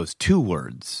into those two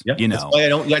words. Yeah, you know.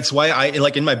 That's why I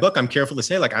like in my book I'm careful to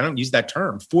say like I don't use that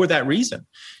term for that reason.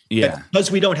 Yeah. Because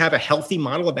we don't have a healthy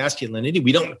model of masculinity.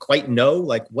 We don't quite know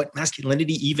like what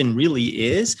masculinity even really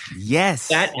is. Yes.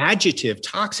 That adjective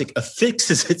toxic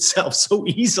affixes itself so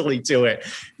easily to it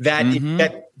that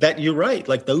that you're right.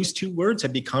 Like those two words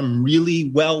have become really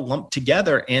well lumped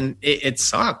together, and it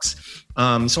sucks.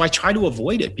 So I try to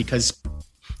avoid it because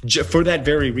for that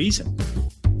very reason.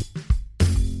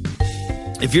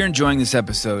 If you're enjoying this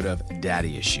episode of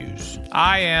Daddy Issues,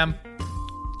 I am.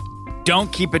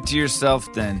 Don't keep it to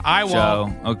yourself then, I won't.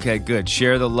 Joe. Okay, good.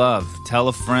 Share the love. Tell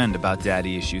a friend about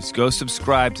Daddy Issues. Go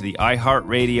subscribe to the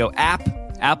iHeartRadio app,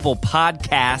 Apple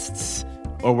Podcasts,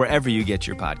 or wherever you get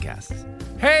your podcasts.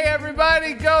 Hey,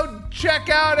 everybody, go check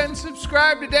out and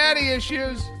subscribe to Daddy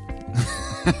Issues.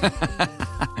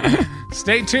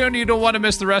 Stay tuned. You don't want to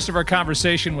miss the rest of our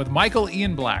conversation with Michael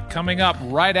Ian Black coming up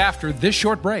right after this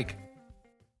short break.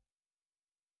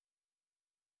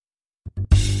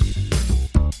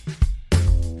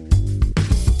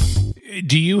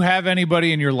 Do you have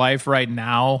anybody in your life right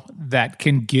now that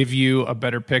can give you a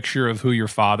better picture of who your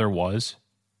father was?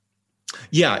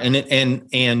 Yeah,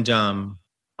 and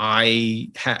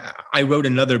I wrote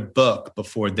another book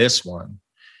before this one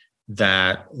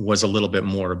that was a little bit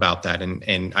more about that,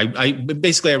 and I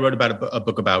basically wrote about a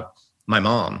book about my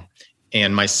mom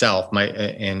and myself,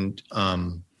 and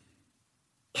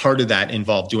part of that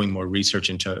involved doing more research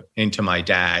into my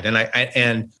dad,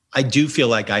 and I do feel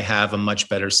like I have a much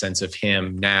better sense of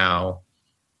him now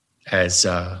as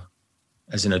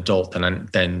an adult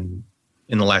than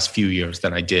in the last few years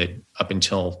than I did up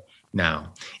until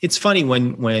now. It's funny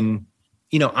when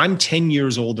you know, I'm 10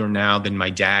 years older now than my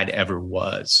dad ever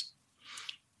was.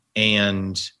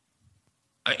 And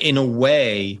in a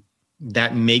way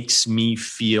that makes me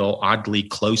feel oddly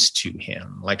close to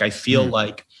him. Like I feel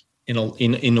like in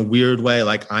a weird way,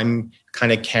 like I'm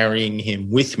kind of carrying him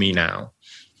with me now.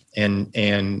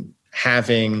 And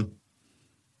having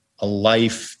a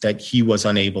life that he was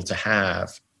unable to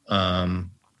have, and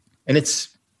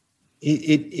it's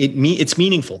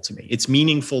meaningful to me. It's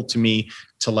meaningful to me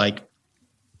to like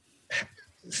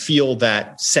feel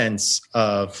that sense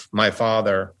of my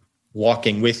father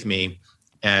walking with me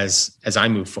as I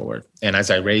move forward and as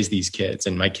I raise these kids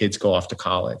and my kids go off to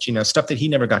college. You know, stuff that he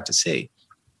never got to see.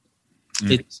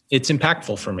 It's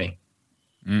impactve for me.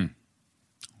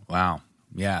 Wow.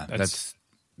 Yeah, that's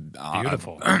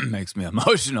beautiful. Makes me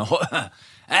emotional.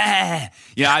 Yeah,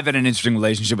 I've had an interesting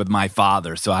relationship with my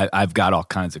father, so I've got all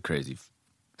kinds of crazy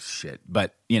shit.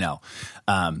 But, you know,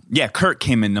 Kurt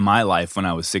came into my life when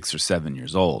I was 6 or 7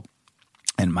 years old,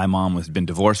 and my mom was been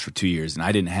divorced for 2 years, and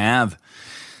I didn't have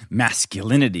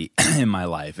masculinity in my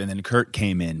life. And then Kurt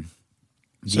came in,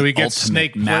 So he gets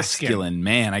ultimate Snake Plissken. masculine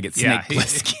man. I get Snake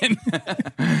Plissken.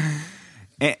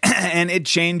 And it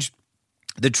changed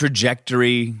the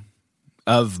trajectory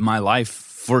of my life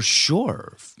for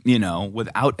sure,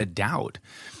 without a doubt.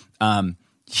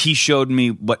 He showed me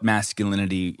what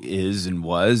masculinity is and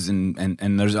was, and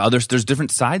there's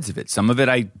different sides of it. Some of it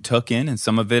I took in and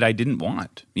some of it I didn't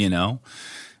want,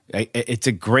 It's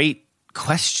a great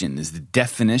question, is the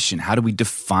definition. How do we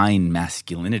define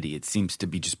masculinity? It seems to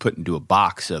be just put into a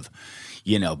box of,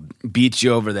 beat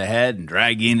you over the head and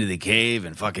drag you into the cave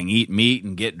and fucking eat meat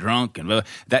and get drunk and blah,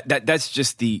 blah. That's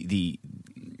just the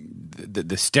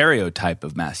stereotype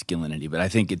of masculinity. But I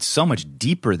think it's so much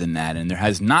deeper than that, and there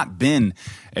has not been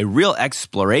a real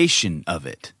exploration of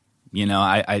it.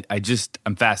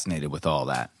 I'm fascinated with all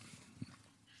that.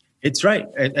 It's right.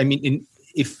 I mean,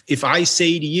 if I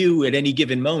say to you at any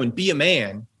given moment, be a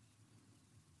man,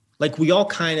 like we all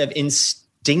kind of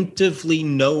instinctively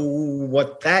know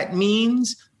what that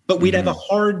means, but we'd have a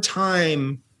hard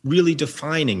time really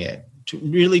defining it,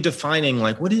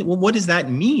 like, what does that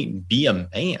mean? Be a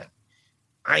man.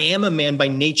 I am a man by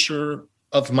nature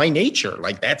of my nature.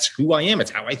 Like, that's who I am.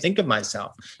 It's how I think of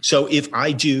myself. So if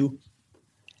I do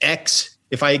X,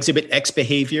 if I exhibit X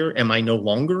behavior, am I no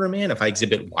longer a man? If I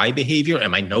exhibit Y behavior,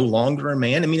 am I no longer a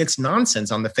man? I mean, it's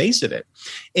nonsense on the face of it.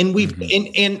 And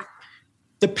and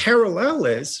the parallel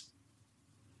is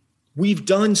we've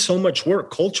done so much work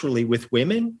culturally with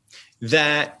women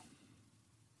that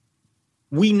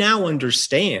we now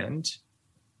understand,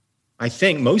 I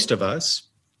think most of us,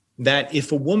 that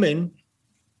if a woman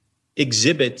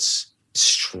exhibits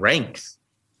strength,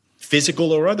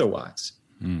 physical or otherwise,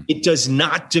 it does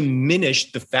not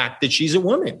diminish the fact that she's a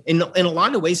woman. In a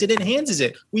lot of ways, it enhances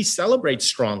it. We celebrate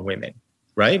strong women,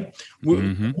 right?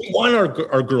 We want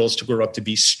our girls to grow up to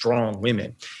be strong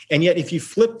women. And yet, if you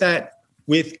flip that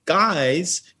with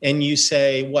guys and you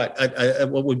say, what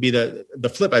would be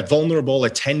the flip? A vulnerable, a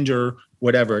tender,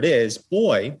 whatever it is,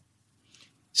 boy,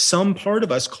 some part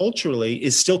of us culturally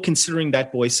is still considering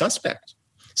that boy suspect.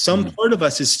 Some part of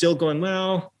us is still going,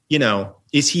 well,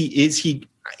 is he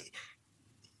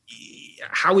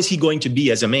how is he going to be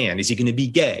as a man? Is he going to be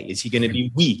gay? Is he going to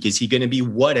be weak? Is he going to be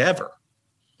whatever?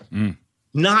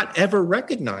 Not ever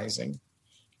recognizing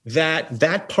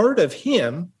that part of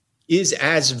him is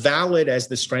as valid as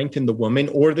the strength in the woman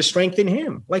or the strength in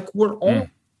him. Like, we're all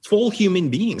full human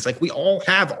beings. Like, we all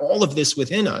have all of this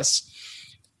within us.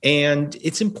 And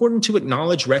it's important to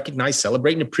acknowledge, recognize,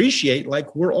 celebrate, and appreciate,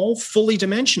 like, we're all fully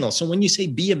dimensional. So when you say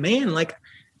be a man, like,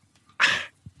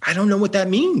 I don't know what that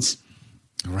means.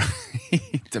 Right.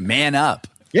 To man up.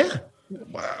 Yeah.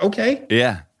 Okay.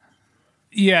 Yeah.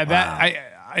 Yeah. That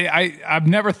I've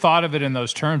never thought of it in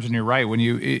those terms. And you're right. When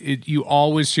you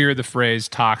always hear the phrase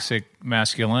toxic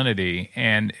masculinity,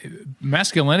 and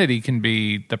masculinity can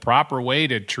be the proper way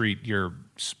to treat your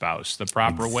spouse, the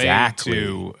proper way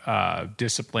to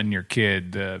discipline your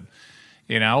kid,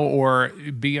 or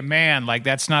be a man. Like,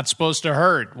 that's not supposed to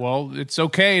hurt. Well, it's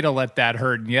okay to let that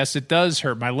hurt. And yes, it does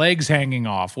hurt. My leg's hanging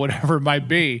off, whatever it might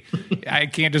be. I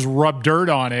can't just rub dirt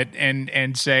on it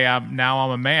and say now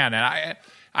I'm a man. And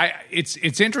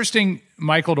it's interesting,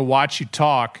 Michael, to watch you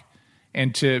talk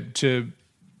and to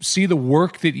see the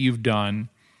work that you've done.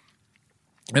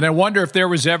 And I wonder if there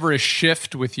was ever a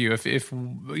shift with you, if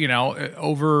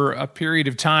over a period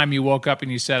of time you woke up and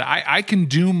you said, I can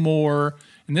do more.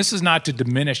 And this is not to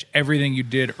diminish everything you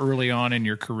did early on in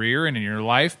your career and in your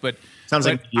life, but sounds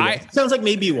like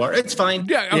maybe you are. It's fine.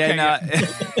 Yeah. Okay.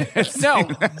 No.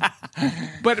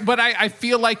 But I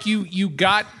feel like you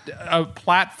got a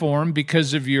platform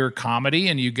because of your comedy,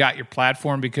 and you got your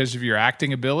platform because of your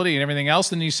acting ability and everything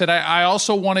else. And you said, I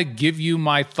also want to give you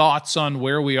my thoughts on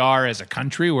where we are as a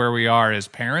country, where we are as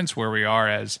parents, where we are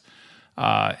as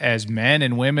men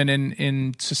and women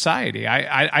in society.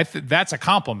 I that's a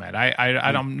compliment.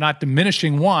 I'm not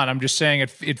diminishing one. I'm just saying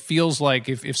it feels like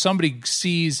if somebody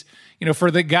sees,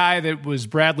 for the guy that was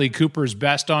Bradley Cooper's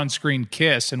best on-screen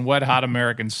kiss in Wet Hot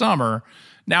American Summer,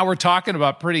 now we're talking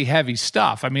about pretty heavy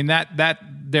stuff. I mean, that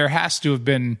there has to have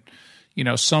been,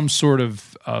 some sort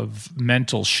of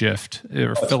mental shift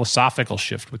or philosophical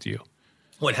shift with you.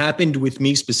 What happened with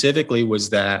me specifically was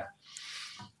that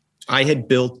I had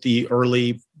built the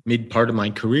early mid part of my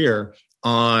career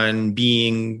on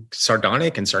being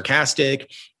sardonic and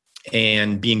sarcastic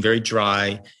and being very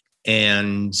dry.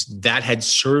 And that had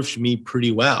served me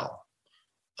pretty well.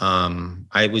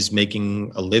 I was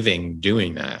making a living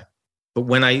doing that. But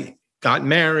when I got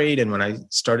married and when I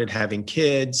started having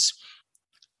kids,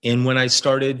 and when I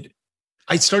started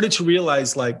to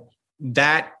realize, like,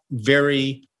 that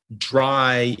very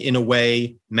dry, in a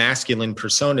way, masculine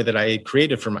persona that I had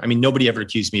created I mean, nobody ever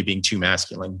accused me of being too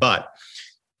masculine, but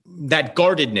that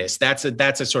guardedness, that's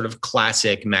a sort of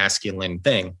classic masculine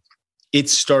thing. It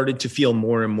started to feel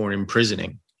more and more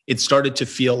imprisoning. It started to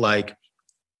feel like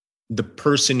the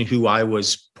person who I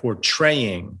was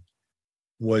portraying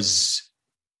was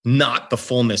not the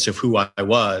fullness of who I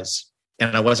was.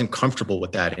 And I wasn't comfortable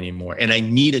with that anymore. And I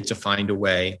needed to find a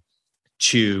way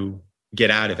to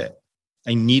get out of it.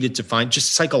 I needed to find,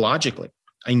 just psychologically,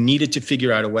 I needed to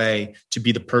figure out a way to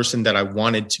be the person that I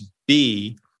wanted to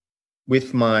be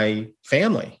with my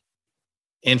family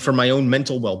and for my own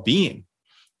mental well-being.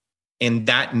 And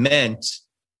that meant,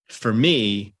 for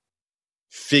me,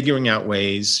 figuring out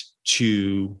ways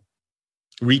to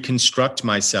reconstruct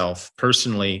myself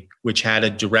personally, which had a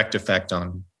direct effect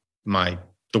on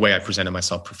the way I presented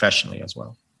myself professionally as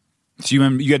well. So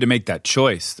you had to make that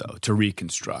choice, though, to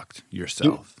reconstruct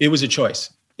yourself. It was a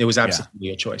choice. It was absolutely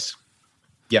a choice.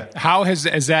 Yeah. How has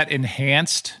that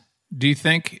enhanced, do you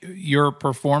think, your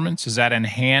performance? Has that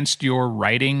enhanced your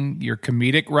writing, your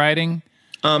comedic writing?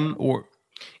 Or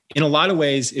in a lot of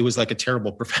ways, it was like a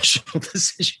terrible professional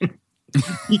decision.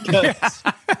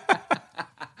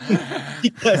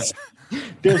 because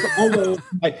there's always,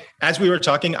 as we were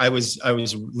talking, I was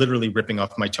literally ripping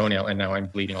off my toenail, and now I'm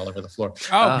bleeding all over the floor.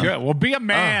 Oh, good. Well, be a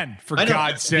man, for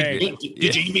God's sake.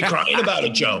 Did you hear me crying about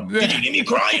it, Joe? Did you hear me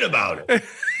crying about it?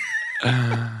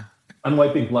 I'm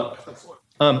wiping blood off the floor.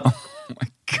 Oh my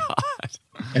God.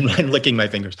 And licking my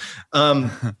fingers.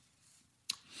 And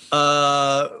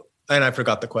I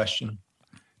forgot the question.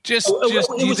 Do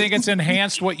you think it's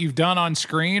enhanced what you've done on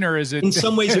screen, or is it? In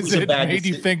some ways, it was a bad made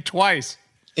you think twice.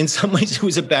 In some ways, it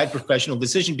was a bad professional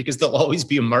decision, because there'll always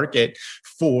be a market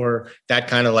for that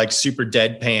kind of like super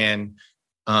deadpan,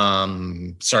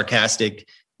 sarcastic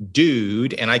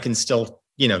dude, and I can still,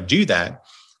 do that.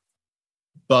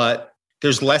 But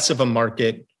there's less of a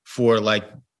market for like,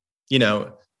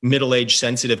 middle-aged,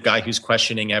 sensitive guy who's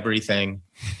questioning everything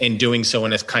and doing so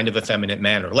in a kind of effeminate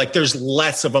manner. Like, there's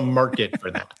less of a market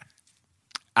for that.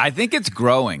 I think it's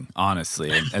growing,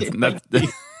 honestly.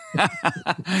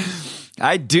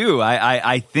 I do.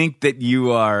 I think that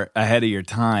you are ahead of your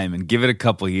time, and give it a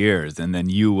couple years, and then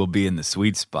you will be in the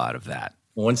sweet spot of that.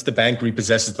 Once the bank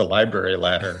repossesses the library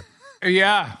ladder.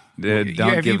 Yeah.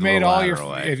 Have you made all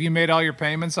your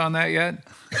payments on that yet?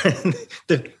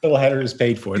 The ladder is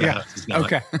paid for. The house is not.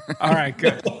 Okay. All right.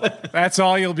 Good. That's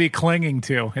all you'll be clinging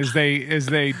to, is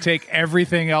they take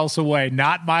everything else away.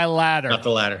 Not my ladder. Not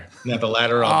the ladder. Not the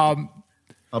ladder. I'll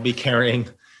be carrying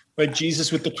like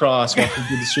Jesus with the cross walking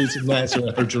through the streets of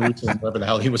Nazareth or Jerusalem, wherever the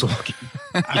hell he was walking.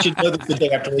 I should know this the day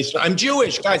after Easter. I'm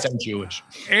Jewish, guys. I'm Jewish.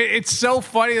 It's so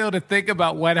funny, though, to think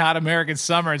about Wet Hot American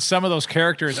Summer and some of those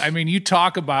characters. I mean, you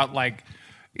talk about like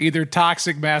either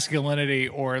toxic masculinity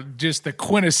or just the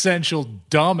quintessential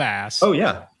dumbass. Oh,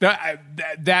 yeah.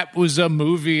 That was a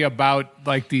movie about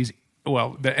like these,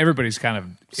 everybody's kind of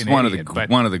it's one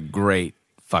of the great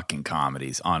fucking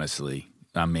comedies, honestly.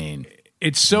 I mean,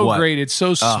 it's so great. It's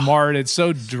so smart. It's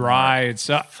so dry. It's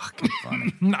so fucking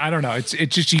funny. I don't know. It's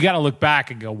just, you got to look back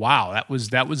and go, wow, that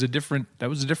was a different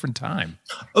time.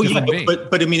 Oh yeah,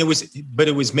 but I mean,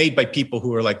 it was made by people who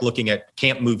were like looking at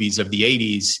camp movies of the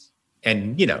 80s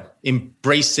and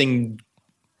embracing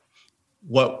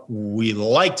what we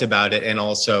liked about it, and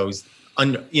also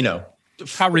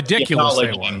how ridiculous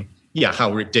they were. Yeah,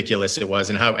 how ridiculous it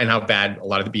was, and how bad a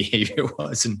lot of the behavior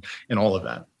was, and all of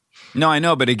that. No, I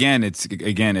know, but again, at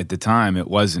the time it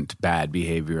wasn't bad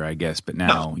behavior, I guess. But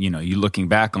now, you looking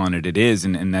back on it, it is,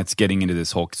 and that's getting into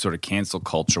this whole sort of cancel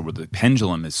culture where the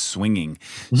pendulum is swinging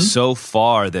so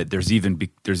far that there's even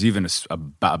a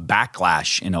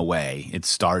backlash in a way. It's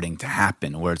starting to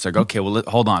happen where it's like, okay, well,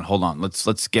 hold on,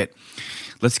 let's get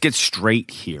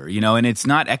straight here, and it's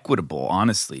not equitable,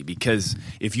 honestly, because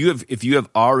if you have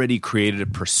already created a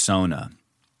persona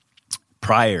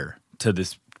prior to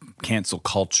this cancel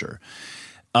culture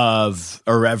of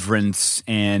irreverence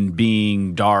and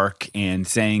being dark and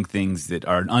saying things that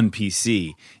are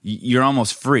un-PC, you're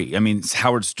almost free. I mean,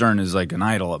 Howard Stern is like an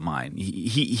idol of mine.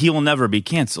 He will never be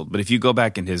canceled. But if you go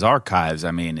back in his archives, I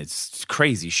mean, it's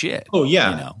crazy shit. Oh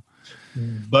yeah,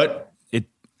 But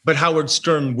Howard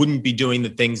Stern wouldn't be doing the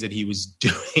things that he was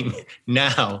doing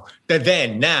now.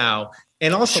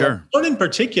 And also Stern in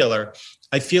particular,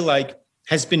 I feel like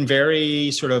has been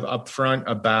very sort of upfront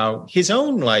about his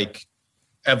own like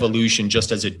evolution just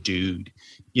as a dude,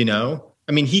 I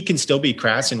mean, he can still be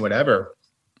crass and whatever,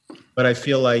 but I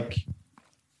feel like,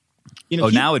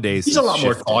 nowadays he's a lot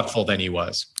more thoughtful than he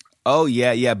was. Oh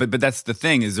yeah. But that's the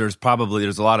thing, is there's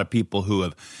a lot of people who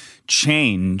have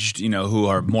changed, who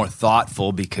are more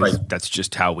thoughtful because that's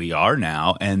just how we are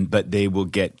now, but they will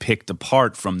get picked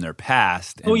apart from their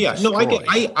past. Oh yeah, no,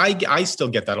 I still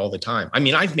get that all the time. I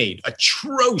mean, I've made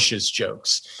atrocious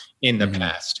jokes in the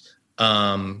past,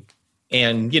 and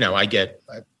I get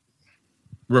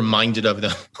reminded of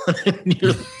them on a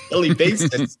nearly daily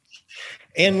basis.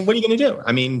 And what are you going to do?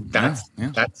 I mean,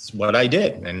 that's what I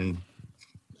did, and.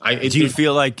 Do you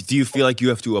feel like you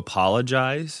have to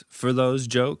apologize for those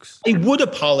jokes? I would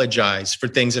apologize for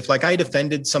things. If I had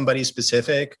offended somebody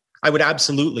specific, I would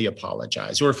absolutely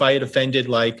apologize. Or if I had offended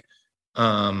I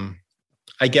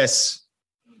guess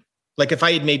if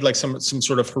I had made some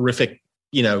sort of horrific,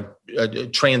 a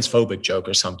transphobic joke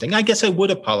or something, I guess I would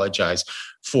apologize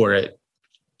for it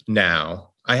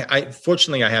now.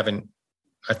 Fortunately, I haven't.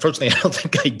 Unfortunately, I don't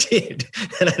think I did.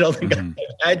 And I don't think I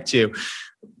had to.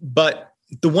 But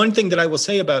the one thing that I will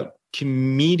say about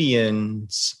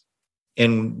comedians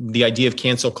and the idea of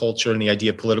cancel culture and the idea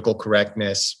of political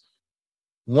correctness,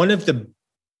 one of the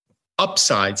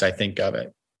upsides, I think, of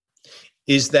it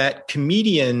is that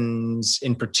comedians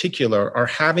in particular are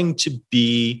having to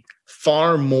be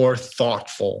far more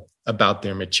thoughtful about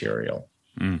their material.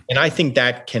 And I think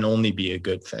that can only be a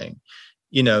good thing.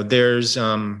 There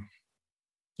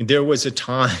was a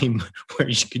time where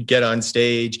you could get on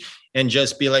stage and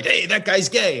just be like, hey, that guy's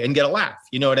gay, and get a laugh.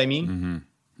 You know what I mean?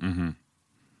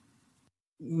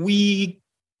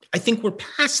 I think we're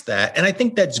past that. And I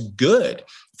think that's good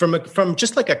from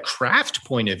just a craft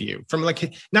point of view, from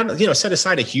not, set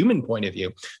aside a human point of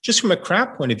view, just from a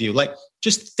craft point of view,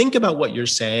 just think about what you're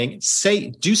saying,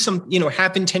 do some,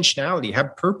 have intentionality,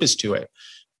 have purpose to it.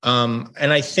 And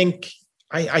I think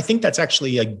that's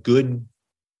actually a good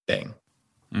thing.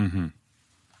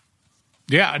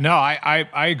 Yeah, no,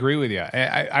 I agree with you.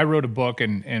 I wrote a book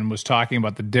and was talking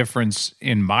about the difference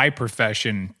in my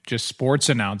profession, just sports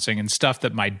announcing, and stuff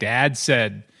that my dad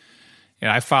said.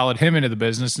 I followed him into the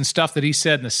business, and stuff that he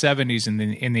said in the 70s and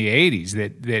in the 80s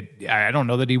that I don't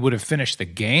know that he would have finished the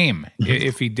game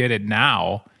if he did it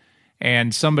now.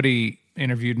 And somebody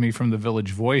interviewed me from the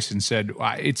Village Voice and said,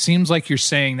 it seems like you're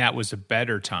saying that was a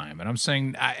better time. And I'm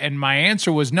saying, and my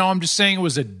answer was, no, I'm just saying it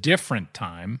was a different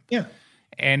time. Yeah.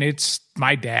 And it's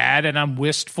my dad, and I'm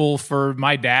wistful for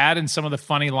my dad and some of the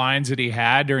funny lines that he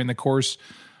had during the course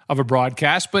of a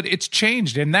broadcast. But it's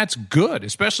changed, and that's good,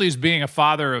 especially as being a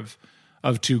father of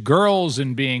two girls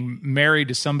and being married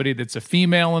to somebody that's a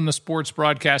female in the sports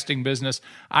broadcasting business.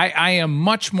 I am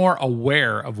much more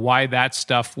aware of why that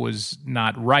stuff was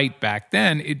not right back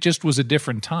then. It just was a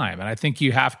different time, and I think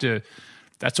you have to.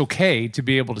 That's okay to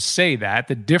be able to say that.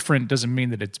 The different doesn't mean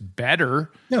that it's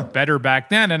better. No. Better back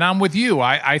then. And I'm with you.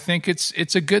 I think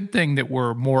it's a good thing that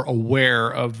we're more aware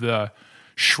of the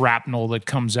shrapnel that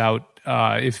comes out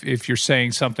if you're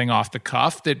saying something off the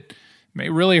cuff that may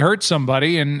really hurt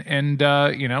somebody. And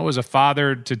as a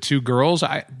father to two girls,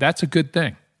 that's a good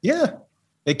thing. Yeah.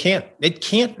 It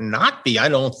can't not be, I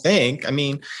don't think. I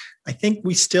mean, I think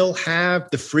we still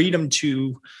have the freedom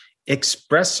to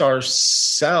express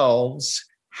ourselves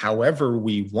however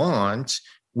we want.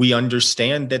 We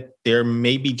understand that there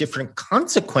may be different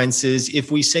consequences if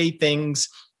we say things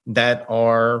that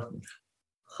are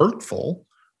hurtful.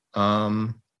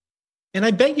 And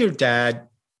I bet your dad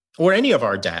or any of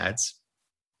our dads,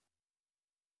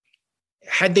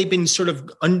 had they been sort of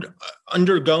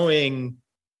undergoing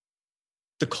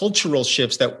the cultural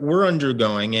shifts that we're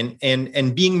undergoing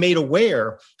and being made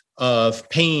aware of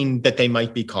pain that they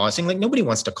might be causing. Nobody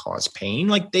wants to cause pain.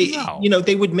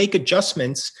 They would make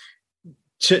adjustments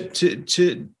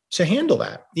to handle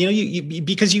that.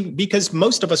 Because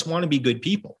most of us want to be good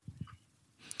people.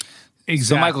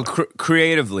 Exactly. So, Michael,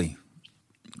 creatively,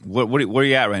 where are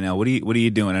you at right now? What are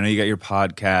you doing? I know you got your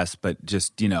podcast, but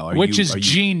just which is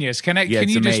genius. Can you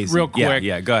amazing. Just real quick?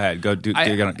 Yeah. Go ahead.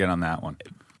 Get on that one.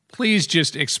 Please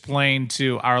just explain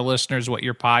to our listeners what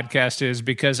your podcast is,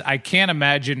 because I can't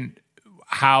imagine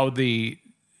how the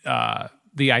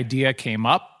idea came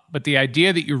up, but the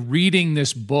idea that you're reading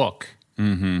this book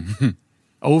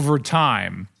over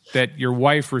time that your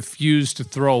wife refused to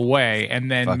throw away and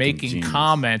then fucking making genius.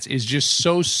 Comments is just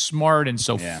so smart and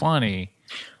so funny.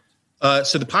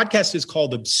 So the podcast is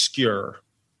called Obscure.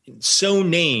 It's so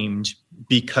named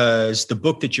because the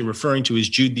book that you're referring to is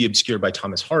Jude the Obscure by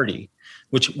Thomas Hardy,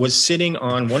 which was sitting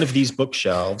on one of these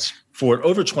bookshelves for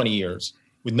over 20 years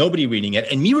with nobody reading it.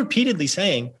 And me repeatedly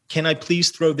saying, can I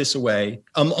please throw this away?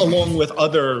 Along with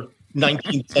other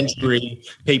 19th century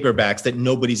paperbacks that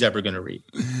nobody's ever going to read.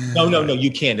 No,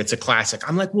 you can't. It's a classic.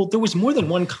 I'm like, well, there was more than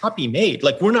one copy made.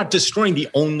 We're not destroying the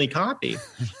only copy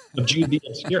of Jude the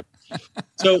Obscure.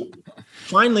 So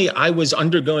finally, I was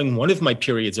undergoing one of my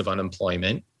periods of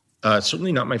unemployment,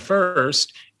 certainly not my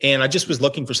first, and I just was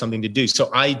looking for something to do. So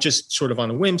I just sort of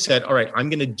on a whim said, all right, I'm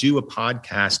going to do a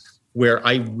podcast where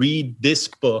I read this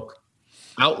book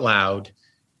out loud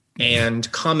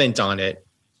and comment on it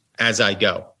as I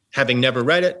go. Having never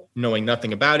read it, knowing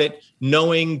nothing about it,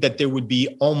 knowing that there would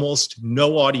be almost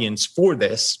no audience for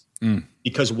this,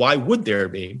 because why would there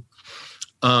be?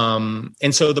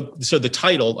 And so the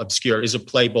title Obscure is a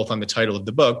play both on the title of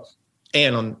the book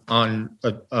and on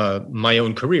my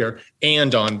own career,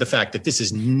 and on the fact that this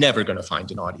is never going to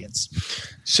find an audience.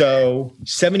 So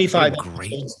 75.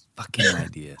 Great fucking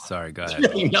idea. Sorry, go ahead.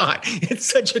 It's really not. It's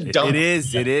such a dumb. It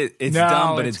is. It's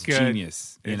dumb, but it's good.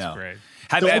 Genius. It's great.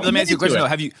 Let me ask you a question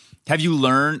though. Have you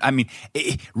learned? I mean,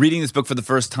 reading this book for the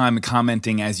first time and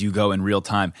commenting as you go in real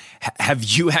time, have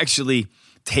you actually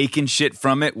taken shit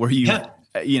from it? Where you? Yeah.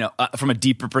 From a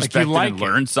deeper perspective, and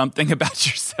learn something about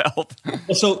yourself.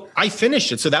 Well, so I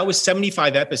finished it. So that was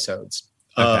 75 episodes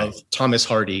of Thomas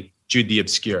Hardy, Jude the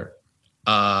Obscure,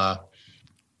 and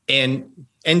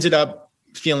ended up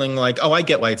feeling like, oh, I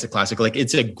get why it's a classic. Like,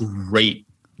 it's a great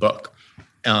book.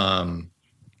 And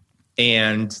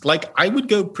like, I would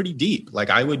go pretty deep. Like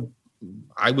I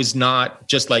was not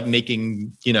just like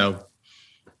making,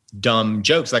 dumb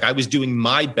jokes. Like I was doing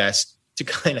my best to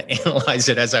kind of analyze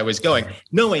it as I was going,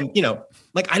 knowing,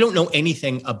 like I don't know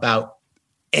anything about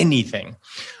anything.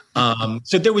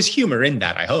 So there was humor in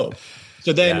that, I hope.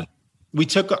 So then I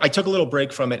took a little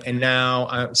break from it. And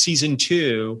now season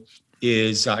 2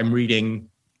 is I'm reading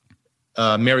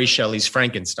Mary Shelley's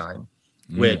Frankenstein,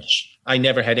 which I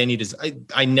never had any desire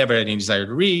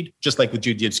to read, just like with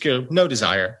Jude the Obscure, no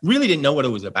desire. Really didn't know what it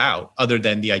was about other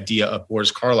than the idea of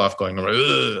Boris Karloff going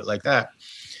like that.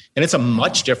 And it's a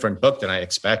much different book than I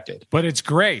expected. But it's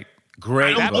great.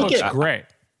 Great. That book's great.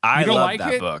 I love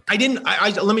that book. I didn't.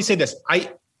 Let me say this.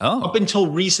 Up until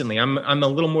recently, I'm a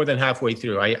little more than halfway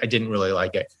through. I didn't really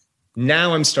like it.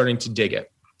 Now I'm starting to dig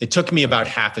it. It took me about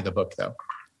half of the book, though.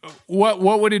 What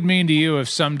would it mean to you if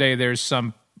someday there's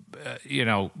some,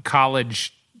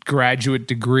 college graduate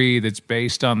degree that's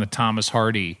based on the Thomas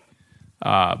Hardy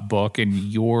book, and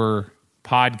your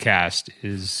podcast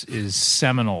is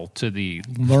seminal to the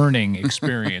learning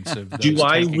experience of those. Do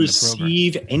I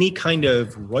receive any kind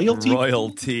of royalty?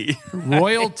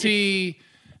 Royalty,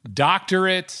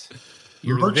 doctorate.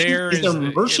 You're there. Is there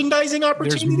merchandising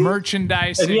opportunity? There's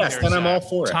merchandising. Yes, then I'm all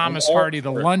for it. Thomas Hardy,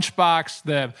 the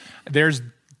lunchbox. There's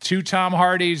 2 Tom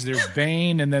Hardys. There's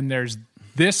Bane, and then there's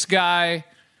this guy.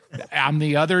 I'm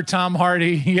the other Tom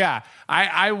Hardy. Yeah,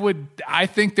 I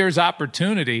think there's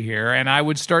opportunity here, and I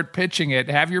would start pitching it.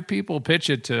 Have your people pitch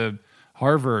it to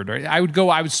Harvard. Or I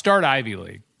would start Ivy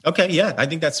League. Okay, yeah, I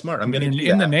think that's smart. I'm going to do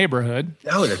that. In the neighborhood.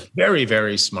 Oh, they're very,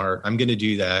 very smart. I'm going to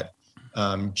do that.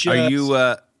 Are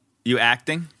you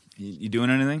acting? You doing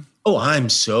anything? Oh, I'm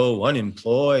so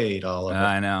unemployed, Oliver.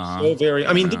 I know. Huh? So very.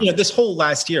 I mean, this whole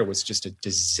last year was just a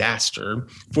disaster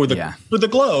for the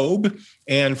globe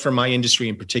and for my industry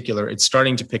in particular. It's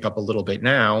starting to pick up a little bit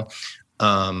now,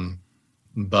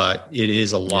 but it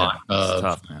is a lot of. It's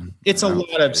tough, man. It's a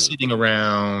lot of sitting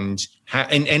around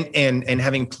and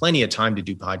having plenty of time to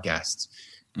do podcasts.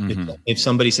 Mm-hmm. If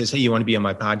somebody says, "Hey, you want to be on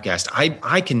my podcast?"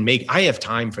 I have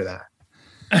time for that.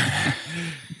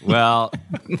 Well,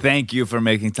 thank you for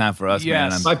making time for us,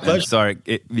 man. My pleasure. I'm sorry.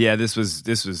 This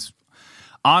was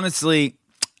honestly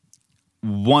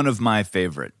one of my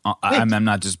favorite. I'm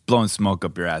not just blowing smoke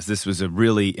up your ass. This was a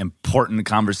really important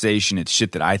conversation. It's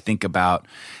shit that I think about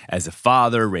as a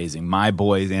father, raising my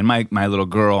boys and my little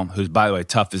girl, who's, by the way,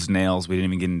 tough as nails. We didn't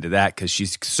even get into that because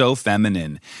she's so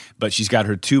feminine, but she's got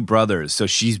her 2 brothers. So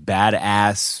she's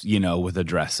badass, with a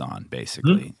dress on,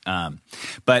 basically. Mm-hmm.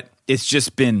 But it's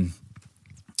just been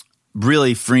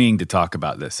really freeing to talk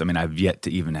about this. I mean, I've yet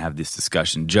to even have this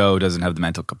discussion. Joe doesn't have the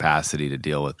mental capacity to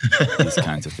deal with these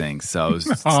kinds of things. So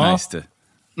it's nice to.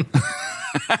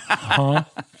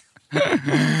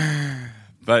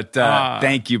 But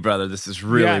thank you, brother. This is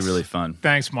really fun.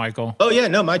 Thanks, Michael. Oh, yeah.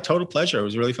 No, my total pleasure. It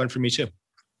was really fun for me, too.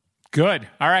 Good.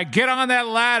 All right. Get on that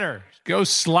ladder. Go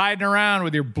sliding around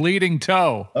with your bleeding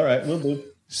toe. All right. We'll do.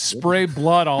 Spray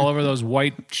blood all over those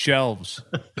white shelves.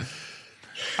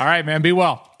 All right, man. Be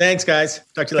well. Thanks, guys.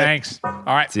 Talk to you later. Thanks. All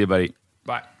right. See you, buddy.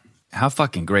 Bye. How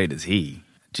fucking great is he?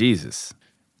 Jesus.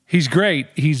 He's great.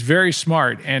 He's very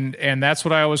smart. And that's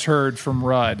what I always heard from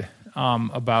Rudd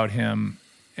about him.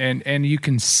 And you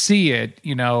can see it,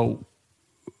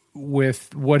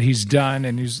 with what he's done,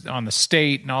 and he's on the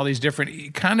State and all these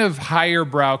different kind of higher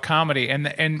brow comedy.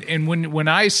 And when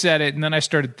I said it, and then I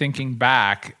started thinking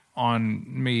back on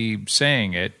me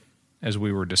saying it, as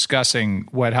we were discussing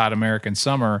Wet Hot American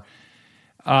Summer,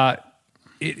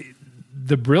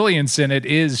 The brilliance in it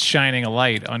is shining a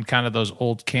light on kind of those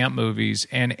old camp movies,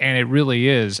 and it really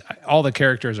is. All the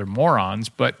characters are morons,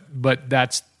 but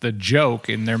that's the joke,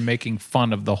 and they're making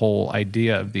fun of the whole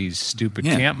idea of these stupid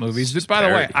camp movies. That, by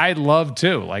the way, I love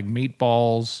too. Like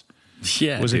Meatballs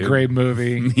was a great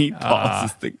movie. Meatballs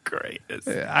is the greatest.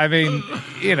 I mean,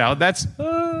 that's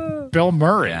Bill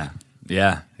Murray.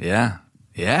 Yeah.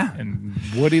 And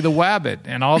Woody the Wabbit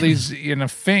and all these,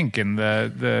 Fink and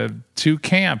the two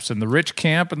camps and the rich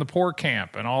camp and the poor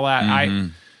camp and all that.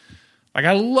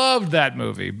 I loved that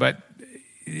movie, but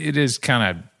it is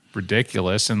kind of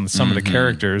ridiculous, and some of the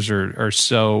characters are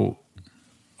so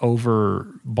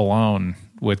overblown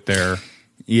with their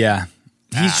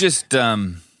He's just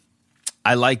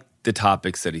I like the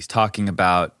topics that he's talking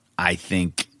about. I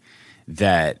think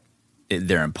that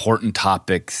they're important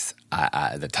topics.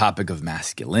 The topic of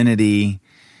masculinity,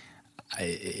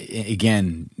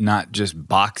 again, not just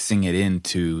boxing it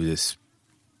into this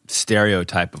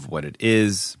stereotype of what it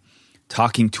is,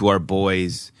 talking to our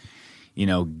boys,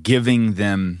 giving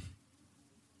them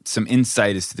some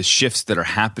insight as to the shifts that are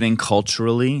happening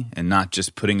culturally and not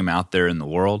just putting them out there in the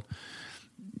world.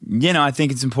 I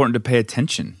think it's important to pay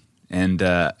attention, and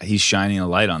he's shining a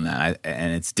light on that,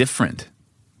 and it's different.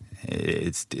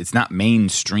 It's not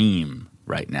mainstream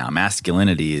right now.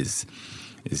 Masculinity is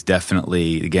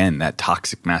definitely, again, that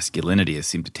toxic masculinity has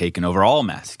seemed to taken over all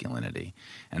masculinity,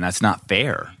 and that's not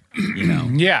fair.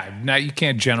 Yeah, now you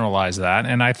can't generalize that,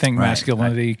 and I think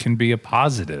masculinity can be a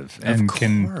positive, and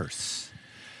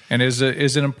and is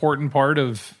an important part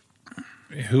of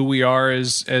who we are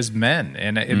as men,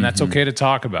 and that's okay to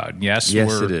talk about. Yes,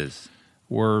 it is.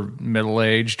 We're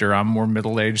middle-aged, or I'm more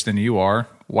middle-aged than you are,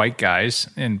 white guys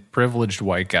and privileged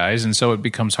white guys, and so it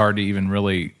becomes hard to even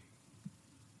really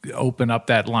open up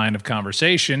that line of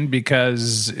conversation,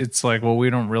 because it's like, well, we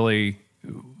don't really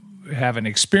haven't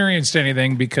experienced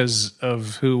anything because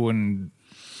of who and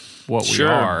what we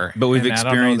are. But we've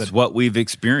experienced what we've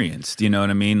experienced. You know what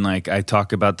I mean? Like, I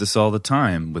talk about this all the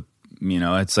time with,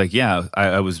 it's like,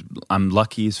 I'm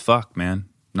lucky as fuck, man.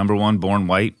 Number one, born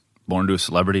white, born to a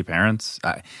celebrity parents.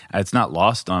 It's not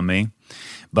lost on me,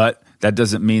 but that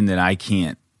doesn't mean that I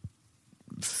can't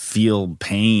feel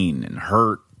pain and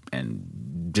hurt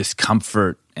and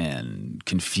discomfort and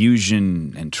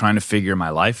confusion and trying to figure my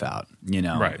life out.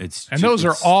 Right. Those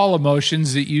are all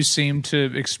emotions that you seem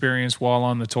to experience while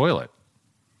on the toilet.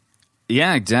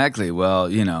 Yeah, exactly. Well,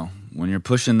 when you're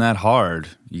pushing that hard,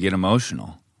 you get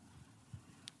emotional.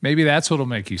 Maybe that's what'll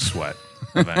make you sweat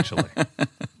eventually.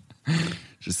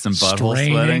 Just some butthole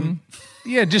sweating.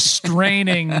 Yeah, just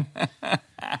straining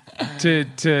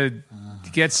to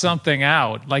get something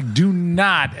out. Like, do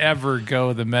not ever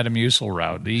go the Metamucil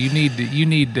route. You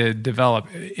need to develop.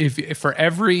 If for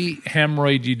every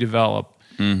hemorrhoid you develop,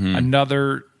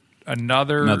 another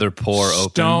pore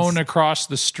stone opens across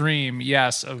the stream.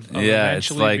 Yes, of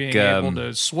eventually being able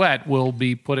to sweat will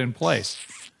be put in place.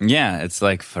 Yeah, it's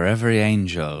like for every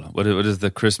angel. What is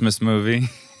the Christmas movie?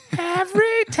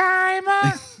 Every time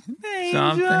a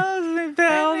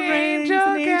bell rings,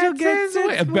 an angel gets its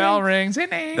wings. A bell rings,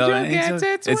 an angel gets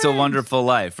its wings. It's a wonderful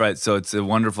life, right? So it's a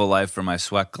wonderful life for my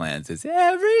sweat glands. It's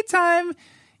every time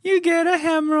you get a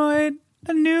hemorrhoid,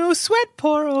 a new sweat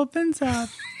pore opens up.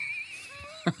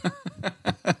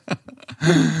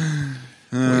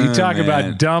 You talk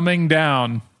about dumbing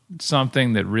down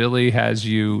something that really has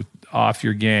you off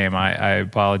your game. I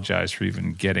apologize for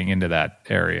even getting into that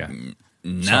area.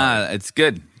 Nah, it's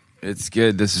good. It's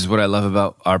good. This is what I love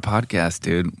about our podcast,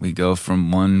 dude. We go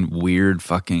from one weird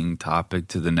fucking topic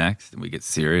to the next, and we get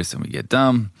serious and we get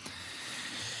dumb.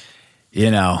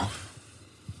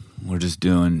 We're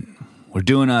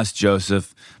doing us,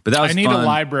 Joseph. But that was I need fun. a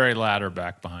library ladder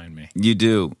back behind me. You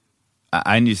do.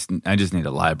 I just need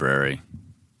a library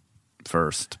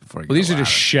first before I get Well, these are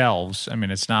just shelves. I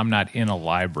mean, I'm not in a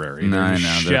library. No, They're I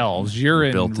know. Shelves. You're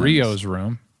in built-ins. Rio's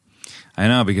room. I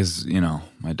know, because,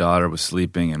 my daughter was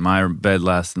sleeping in my bed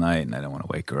last night, and I didn't want to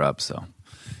wake her up, so.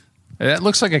 That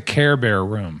looks like a Care Bear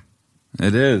room.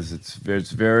 It is. It's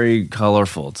very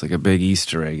colorful. It's like a big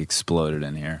Easter egg exploded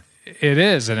in here. It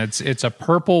is, and it's a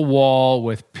purple wall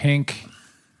with pink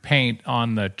paint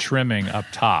on the trimming up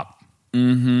top.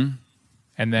 Mm-hmm.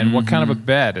 And then what kind of a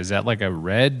bed? Is that like a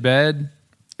red bed?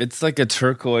 It's like a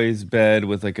turquoise bed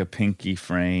with like a pinky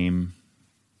frame.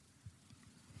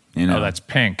 Oh, that's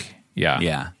pink. Yeah.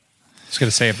 Yeah. I was going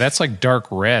to say, if that's like dark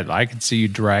red, I could see you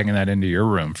dragging that into your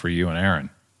room for you and Aaron.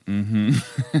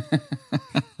 Mm-hmm.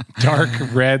 Dark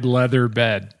red leather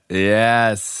bed.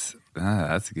 Yes.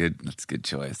 That's a good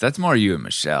choice. That's more you and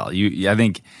Michelle. I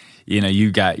think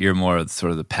you're more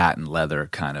sort of the patent leather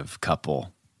kind of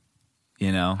couple.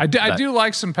 I do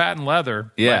like some patent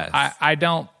leather. Yes. I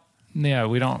don't. Yeah,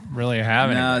 we don't really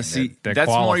have anything. No, see, that that's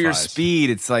qualifies. more your speed.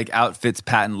 It's like outfits,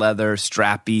 patent leather,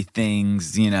 strappy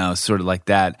things, sort of like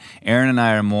that. Aaron and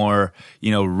I are more,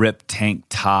 ripped tank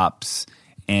tops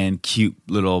and cute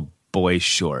little boy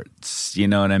shorts. You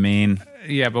know what I mean?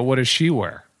 Yeah, but what does she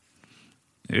wear?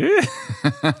 You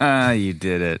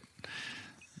did it.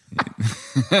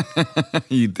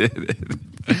 You did it.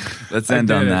 Let's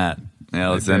end on that. Yeah,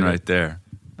 let's end right there.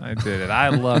 I did it. I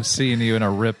love seeing you in a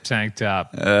ripped tank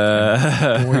top.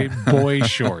 Boy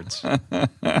shorts. I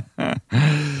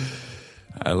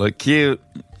look cute.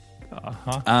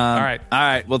 Uh-huh. All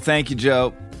right. Well, thank you,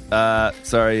 Joe.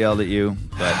 Sorry I yelled at you,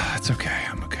 but it's okay.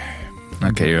 I'm okay.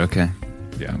 Okay, you're okay?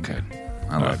 Yeah, I'm good.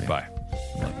 I love you. Bye.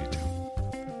 Love you too.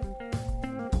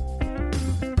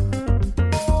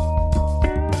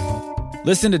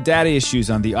 Listen to Daddy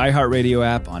Issues on the iHeartRadio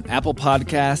app, on Apple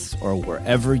Podcasts, or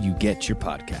wherever you get your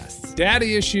podcasts.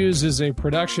 Daddy Issues is a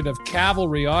production of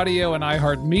Cavalry Audio and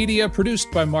iHeartMedia,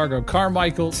 produced by Margot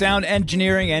Carmichael. Sound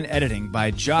engineering and editing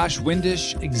by Josh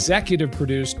Windish. Executive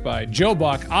produced by Joe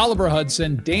Buck, Oliver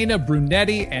Hudson, Dana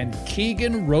Brunetti, and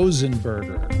Keegan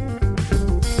Rosenberger.